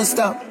love don't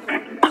stop.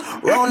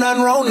 Round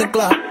and round the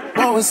clock.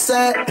 What was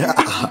said?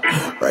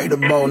 Right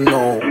about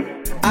now.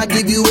 I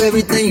give you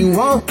everything you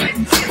want,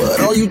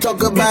 but all you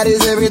talk about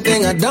is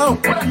everything I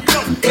don't.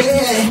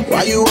 Yeah,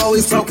 why you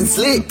always talking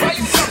slick?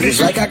 It's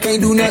like I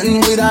can't do nothing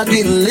without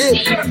getting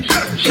lit.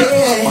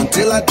 Yeah,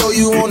 until I throw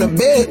you on the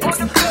bed.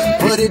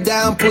 Put it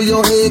down, pull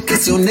your head,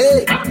 kiss your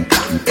neck.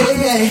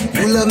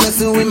 Yeah, you love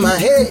messing with my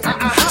head.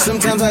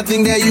 Sometimes I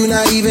think that you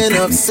not even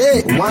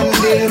upset. One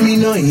day me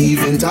not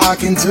even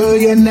talking to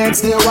you,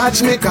 next day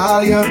watch me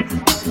call you.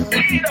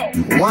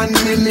 1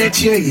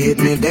 minute you hit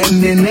me,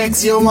 then the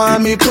next you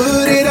want me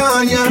put it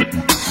on you.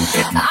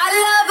 I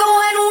love it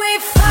when we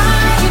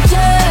fight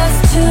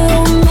just to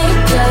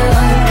make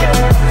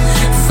up.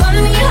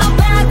 Funny how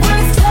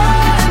backwards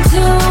turn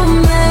to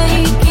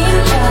making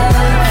love.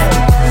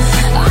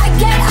 I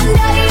get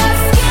under your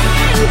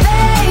skin,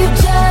 babe,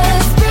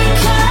 just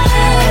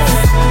because.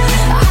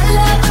 I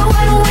love it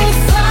when we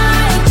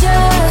fight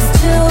just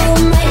to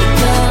make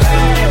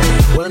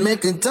up. Well,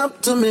 make it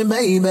up to me,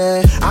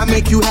 baby. I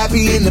make you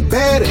happy in the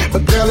bed,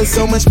 but girl, it's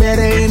so much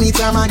better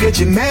anytime I get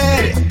you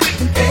mad.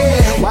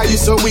 Yeah, why you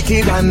so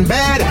wicked and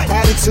bad?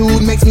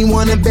 Attitude makes me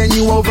wanna bend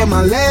you over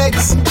my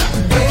legs.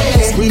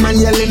 Yeah, scream and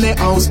yell in the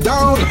house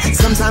down.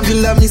 Sometimes you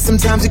love me,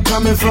 sometimes you're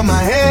coming from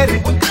my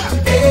head.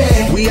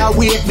 Yeah, we out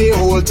with the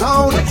whole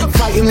town,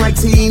 fighting like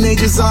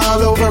teenagers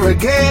all over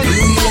again.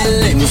 You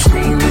yelling,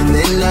 screaming,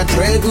 then I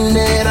threaten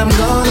that I'm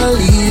gonna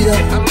leave you.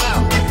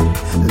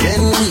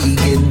 Then we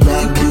get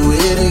back to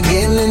it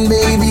again, and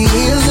baby,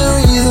 here's the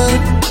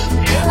reason.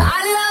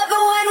 I love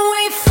it when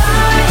we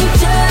fight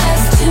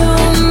just to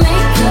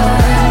make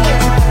up.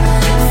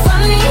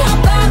 Funny how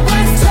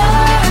backwards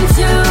turn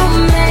to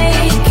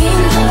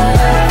making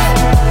love.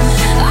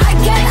 I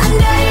get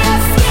under your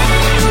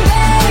skin,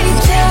 babe,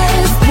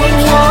 just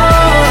because.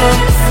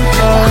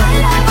 I love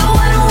it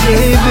when we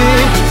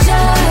fight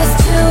just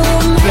to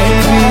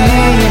make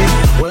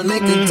up. Well,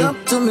 make it up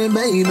to me,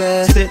 baby.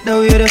 Sit down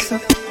with us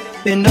up,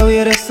 bend down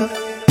with us up,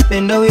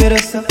 bend down with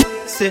us up,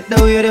 sit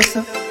down with us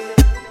up.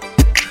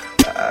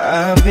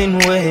 I've been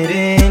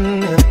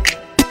waiting.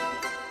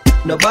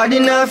 Nobody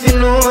nothing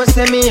know,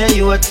 say me and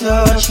you a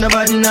touch.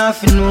 Nobody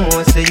nothing know,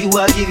 say you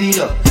a give it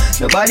up.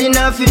 Nobody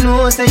nothing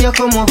know, say you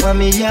come over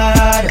me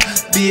yard.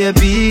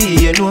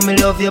 Baby, you know me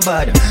love your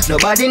body.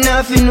 Nobody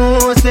nothing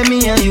know, say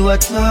me and you a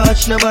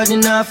touch. Nobody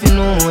nothing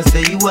know,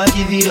 say you a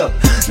give it up.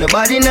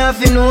 Nobody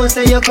nothing know,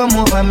 say you come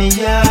over me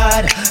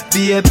yard.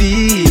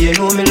 Baby, you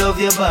know me love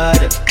your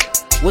body.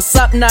 What's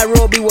up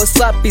Nairobi, what's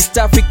up East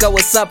Africa,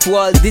 what's up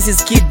world? This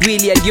is Kid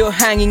Willie and you're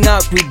hanging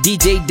out with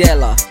DJ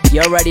Della.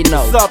 You already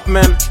know. What's up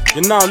man?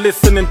 You're now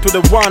listening to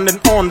the one and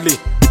only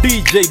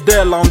DJ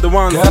Della on the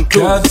ones and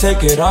twos. Girl,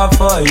 take it off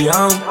for a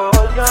young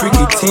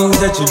freaky things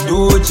that you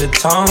do with your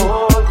tongue.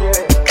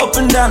 Up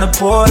and down the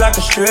pole like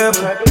a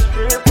stripper.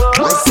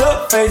 What's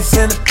up, face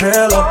in the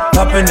pillow.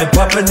 Popping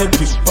it,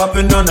 be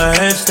popping on the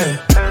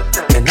handstand.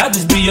 And I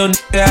just be your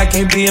nigga, I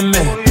can't be a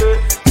man.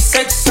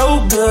 Sex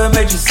so good,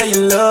 made you say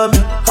you love me.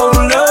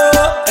 Hold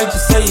up, made you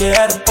say you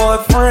had a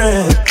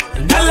boyfriend.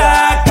 And I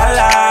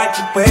like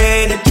the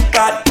way that you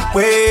got the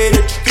way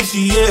that you kiss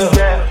you, yeah.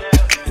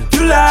 And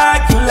you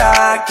like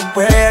the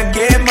way I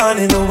get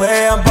money, the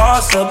way I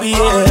boss up,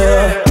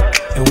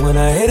 yeah. And when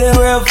I hit it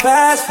real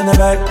fast from the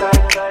back,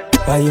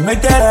 why you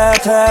make that ass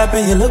clap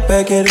and you look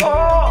back at it?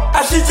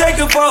 I should take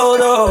a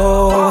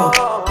photo,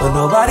 but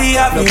nobody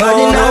out me.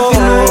 Nobody nothing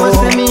know,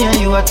 say me and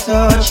you a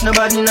touch.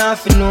 Nobody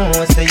nothing know,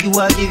 say you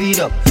a give it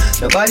up.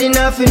 Nobody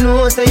nothing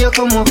know, say you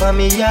come over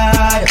me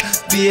yard.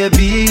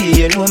 Baby,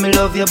 you know me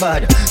love your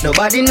body.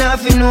 Nobody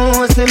nothing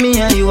know, say me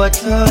and you a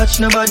touch.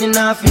 Nobody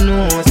nothing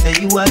know, say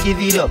you a give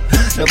it up.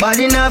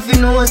 Nobody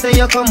nothing know, say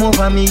you come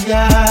over me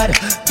yard.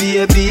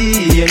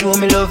 Baby, you know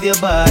me love your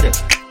body.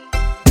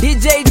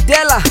 DJ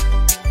Della,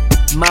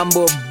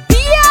 Mambo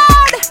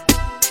Beard.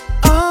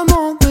 I'm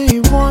only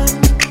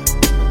one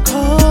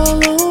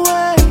call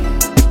away.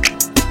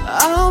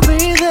 I'll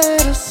be there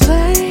to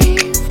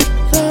save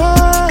the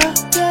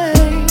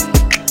day.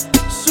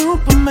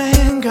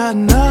 Superman got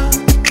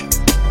nothing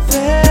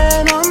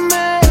on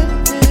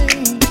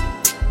me.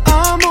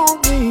 I'm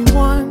only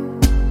one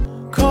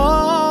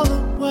call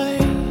away.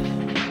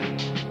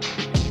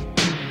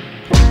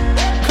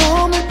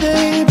 Call me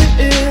baby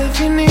if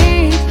you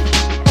need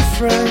a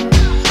friend.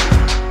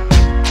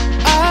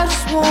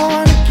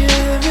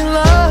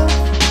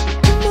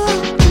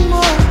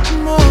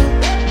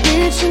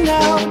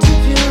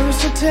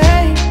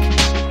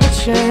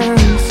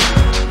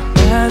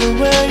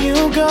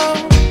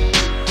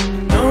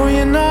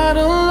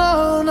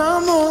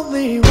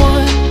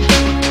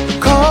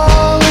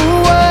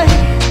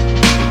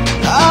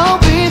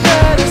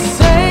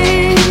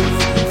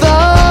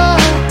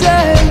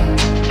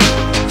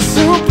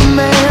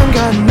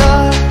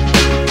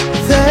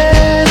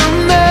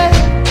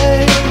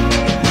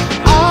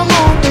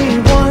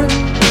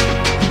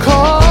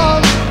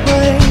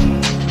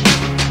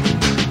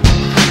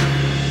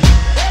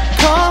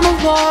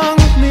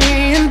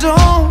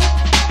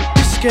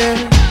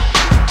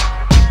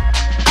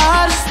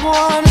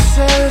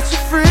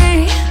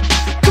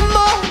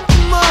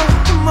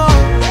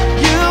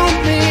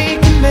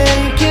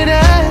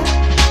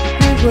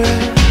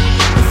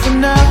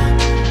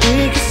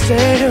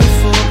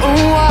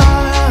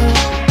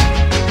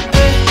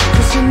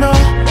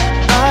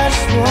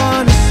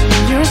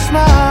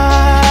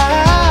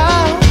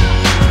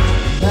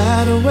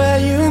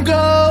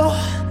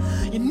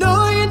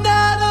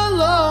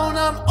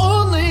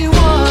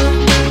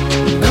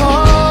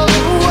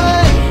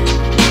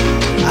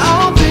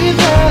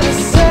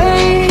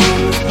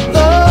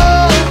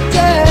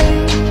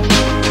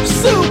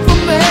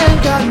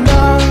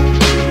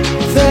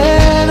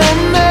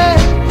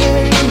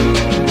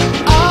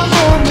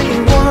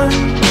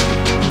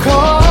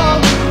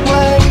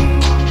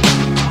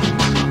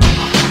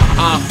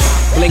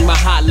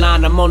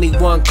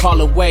 one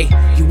call away.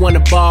 You want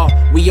a ball,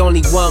 we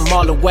only one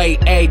mall away.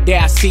 Every day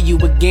I see you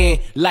again,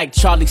 like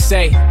Charlie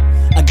say.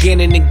 Again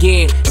and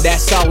again,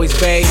 that's always,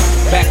 babe.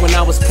 Back when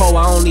I was poor,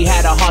 I only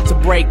had a heart to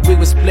break. We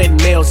was splitting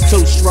meals,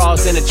 2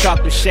 straws and a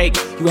chocolate shake.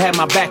 You had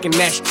my back and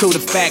that's true to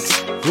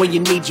facts. When you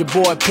need your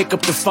boy, pick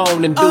up the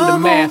phone and do the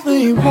math.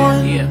 Only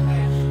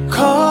one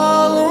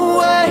call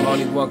away. I'm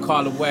only one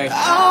call away.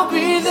 I'll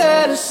be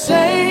there to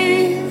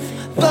save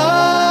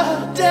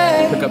the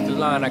day. Pick up the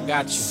line, I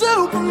got you.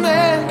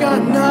 Superman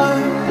got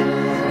nothing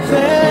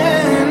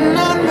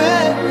on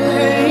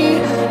me.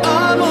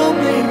 I'm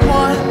only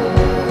one.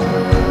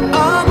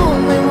 I'm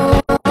only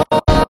one.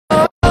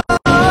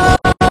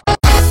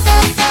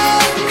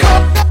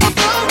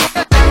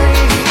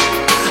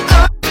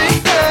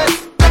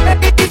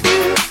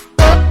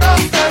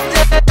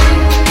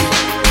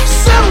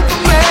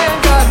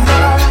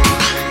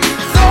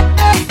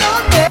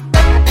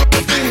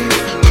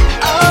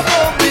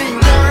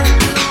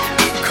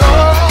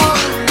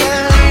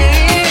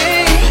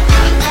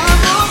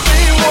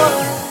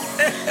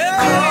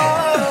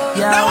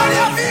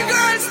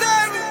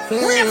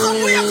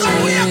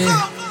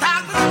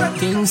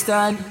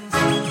 Kingston,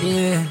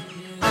 yeah.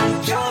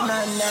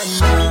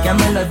 Yeah,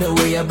 me love the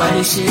way your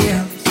body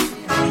shapes.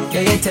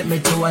 Yeah, you take me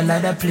to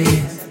another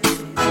place.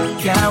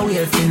 Can't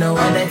wait for no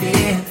other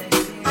day.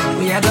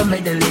 We are gonna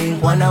make the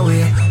link one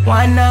away,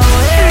 one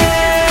away.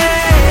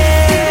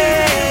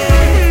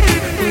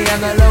 We are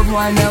gonna love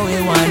one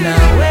away, one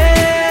away.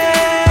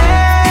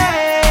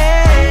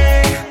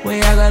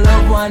 We are gonna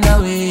love one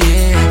away.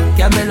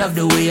 Yeah, me love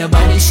the way your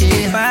body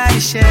shape.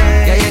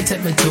 Yeah, you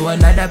take me to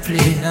another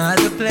place.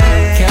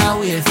 Can't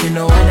wait for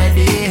no other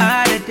day.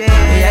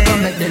 We are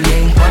gonna make the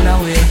link one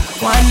away,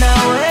 one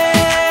away.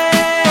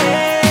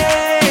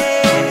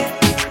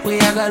 We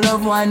are gonna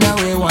love one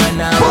away,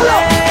 one away. Pull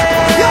up,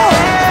 yo,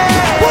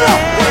 pull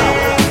up.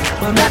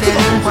 We make the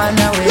link one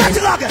away.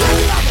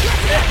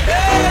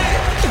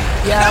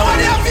 Yeah, now what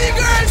the big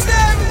girls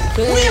them?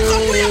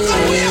 Wake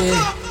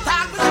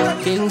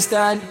up.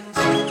 Kingston,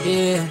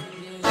 yeah.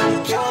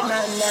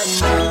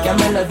 Yeah,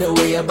 me love the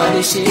way your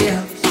body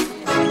shapes.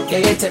 Yeah,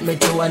 you take me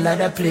to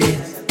another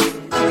place.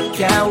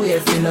 Can't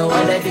wait for no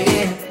other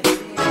day.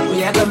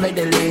 We are gonna make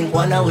the link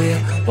one away,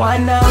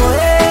 one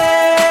away.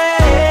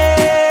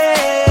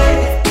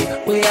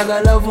 We are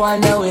gonna love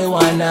one away,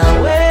 one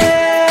away.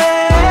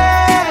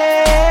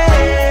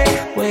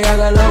 We are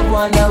gonna love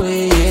one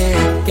away,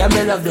 yeah. Yeah,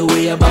 me love the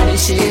way your body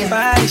shape.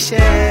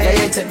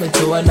 Yeah, you take me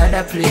to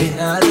another place.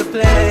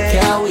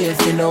 Can't wait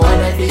for no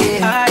other day.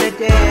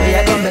 We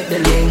are gonna make the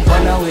link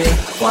one away,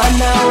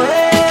 one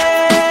away.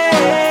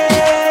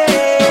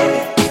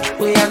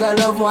 We are gonna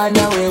love one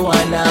away,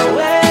 one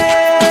away.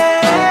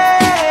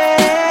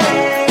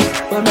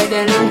 We make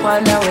the link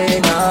one away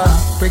now.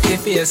 Pretty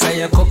face and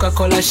your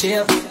Coca-Cola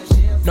shape.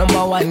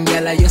 Number one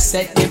girl, you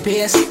set the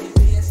pace.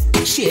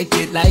 Shake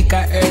it like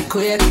an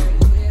earthquake.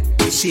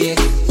 Shake,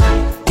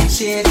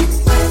 shake.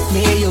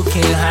 Me and you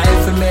can't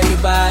hide from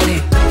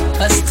everybody.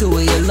 Us two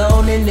are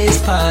alone in this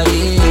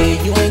party.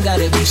 You ain't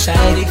gotta be shy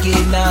to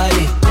get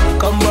naughty.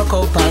 Come walk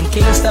up on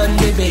Kingston,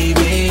 the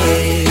baby.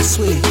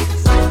 Sweet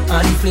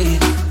and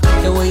fleet.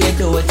 The way you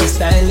do it, your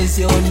style is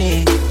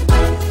unique.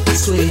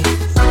 Sweet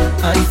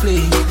and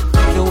fleet.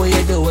 The way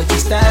you do it, your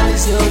style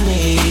is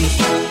unique.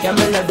 Yeah,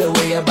 me love the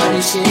way your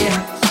body shape.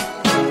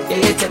 Yeah,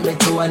 you take me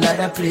to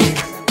another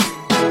place.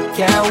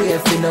 Can't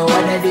wait for no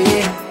other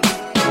day.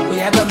 We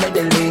are gonna make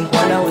the link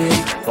one away,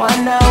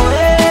 one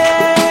away.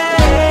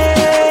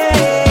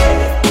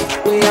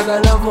 We are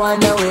gonna love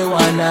one away,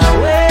 one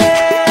away.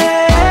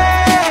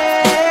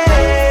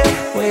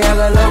 We are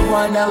gonna love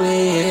one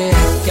away.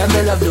 Yeah,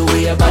 me love the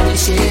way your body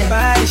shape.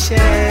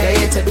 Yeah,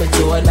 you take me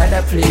to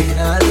another place.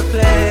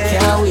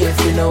 Can't wait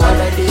for no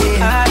other day.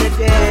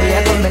 We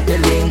are gonna make the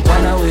link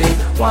one away,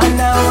 one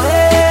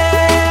away.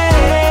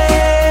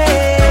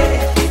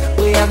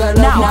 We are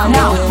gonna love one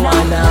away,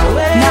 one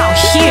away. Now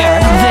hear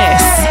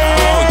this.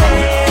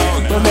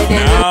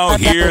 Now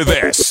hear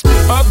this.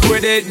 Up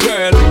with it,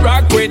 girl.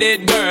 Rock with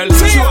it, girl.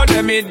 Show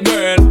them it,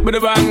 girl. With a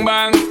bang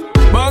bang.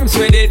 Bounce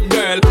with it,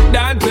 girl.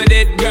 Dance with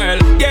it, girl.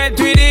 Get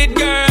with it,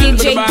 girl.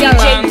 DJ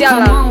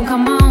Della.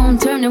 Come on,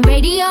 turn the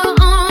radio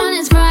on.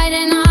 It's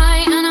Friday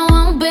night and I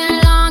won't be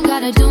long.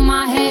 Gotta do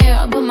my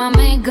hair, put my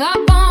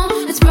makeup on.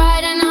 It's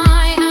Friday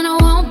night and I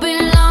won't be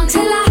long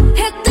till I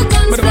hit the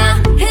guns now.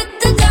 Hit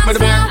the guns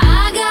now.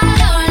 I got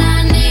all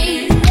I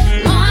need.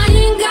 No, I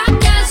ain't got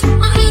cash. I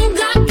ain't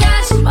got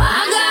cash, but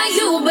I got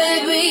you,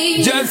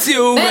 baby. Just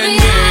you baby, and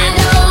me. I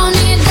don't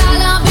need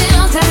dollar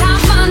bills to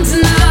have fun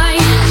tonight.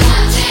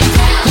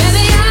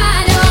 Baby,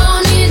 I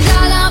don't need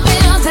dollar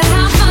bills to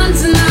have fun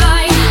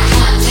tonight.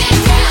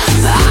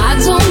 I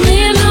don't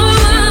need no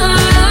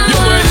money. You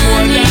worth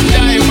more than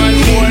diamond,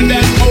 more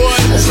than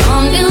gold. As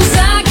long as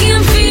I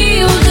can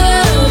feel the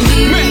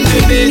beat. Make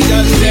the day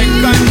just take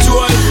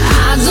control.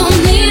 I don't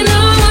need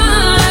no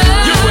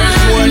money. You worth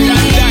more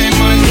than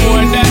diamond,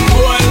 more than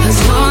gold. As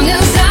long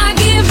as I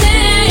give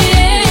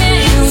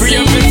them. Free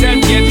up yourself,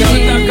 get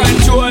out of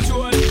control.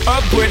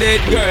 Up with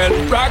it, girl.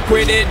 Rock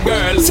with it,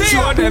 girl.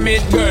 Show them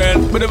it, girl.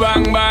 With a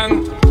bang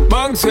bang.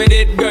 Bounce with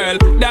it, girl.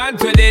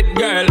 Dance with it,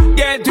 girl.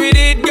 Get with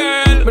it,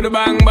 girl. With a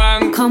bang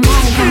bang. Come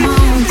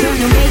on, turn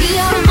the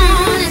radio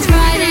on. It's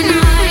Friday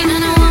night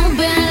and I won't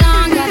be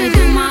long. Gotta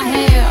do my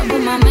hair,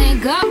 put my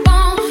makeup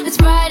on. It's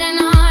Friday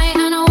night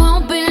and I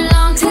won't be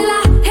long till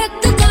I hit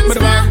the dance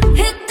floor,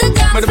 hit the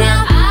dance floor.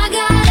 I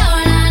got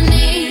all I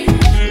need.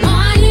 No,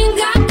 I ain't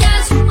got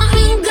cash,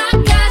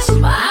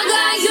 but I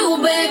got you,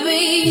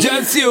 baby.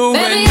 Just you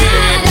baby, and me.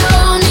 I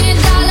don't need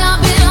dollar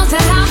bills to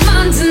have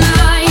fun tonight.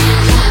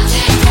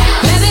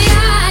 Baby,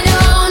 I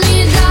don't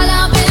need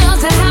dollar bills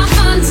to have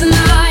fun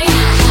tonight.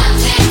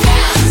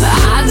 But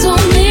I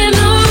don't need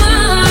no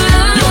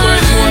money. You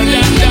worth more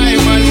than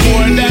diamond,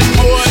 more than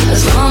gold.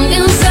 As long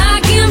as I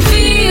can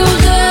feel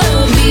the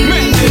beat.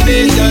 Make the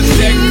day just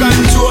take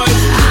control.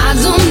 I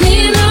don't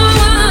need no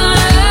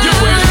money. You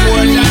worth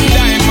more than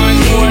diamond,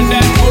 more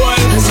than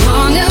gold. As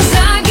long as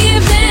I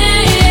give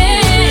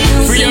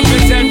them. Free up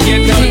yourself,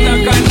 get out of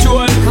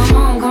control.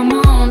 Come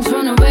on,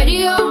 turn the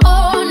radio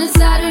on. It's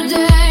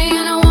Saturday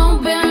and I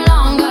won't be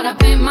long. Gotta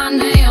paint my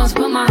nails,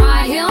 put my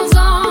high heels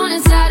on.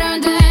 It's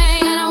Saturday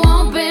and I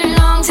won't be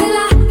long till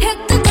I hit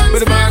the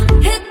dance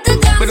floor, hit the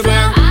dance floor.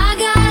 I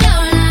got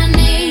all I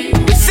need.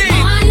 No,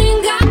 I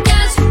ain't got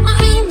cash,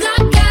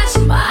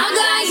 but I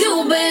got you,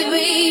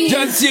 baby.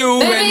 Just you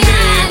Baby, and me.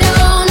 I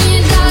don't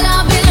need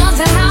dollar bills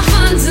to have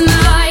fun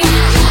tonight.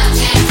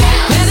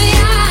 Baby,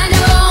 I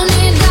don't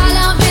need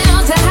dollar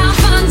bills to have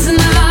fun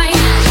tonight.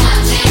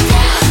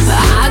 But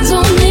I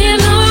don't need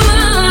no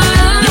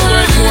money. You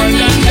worth more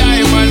than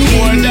diamond,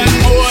 more than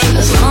gold.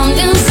 As long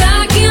as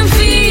I can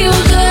feel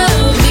the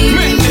beat.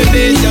 Make the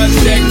day just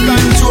take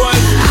control.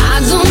 I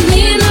don't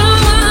need no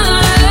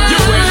money. You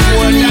worth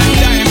more than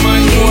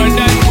diamond, more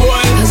than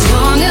gold. As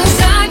long as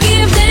I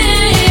give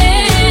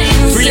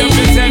them. Free up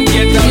yourself,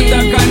 get out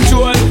of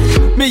control.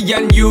 Me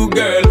and you,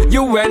 girl,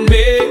 you and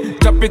me.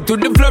 Drop it to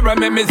the floor and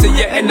make me see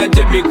your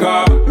energy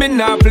because me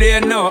not play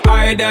no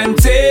hide and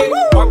seek.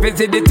 What is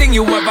it the thing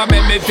you ever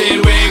make me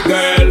feel way,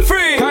 girl?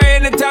 Free. Cause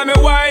anytime me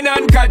whine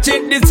and catch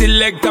it, the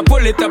selector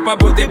pull it up and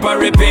put it for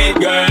repeat,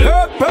 girl.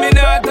 Me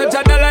not touch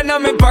a dollar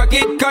in my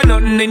pocket, cause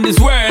nothing in this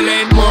world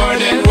ain't more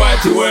than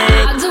what you worth.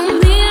 I don't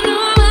need no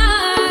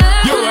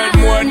money. You worth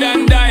more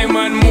than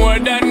diamond, more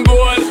than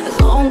gold. As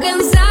long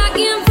as I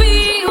can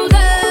feel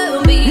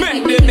the beat.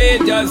 Make the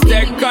beat just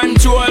take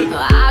control.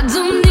 I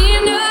don't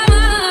need no money.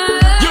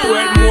 You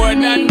worth more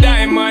than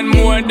diamond,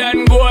 more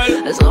than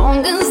gold. As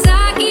long as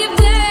I keep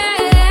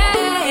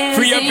dancing.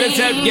 Free up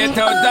yourself, get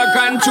out of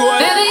control.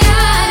 Baby,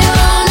 I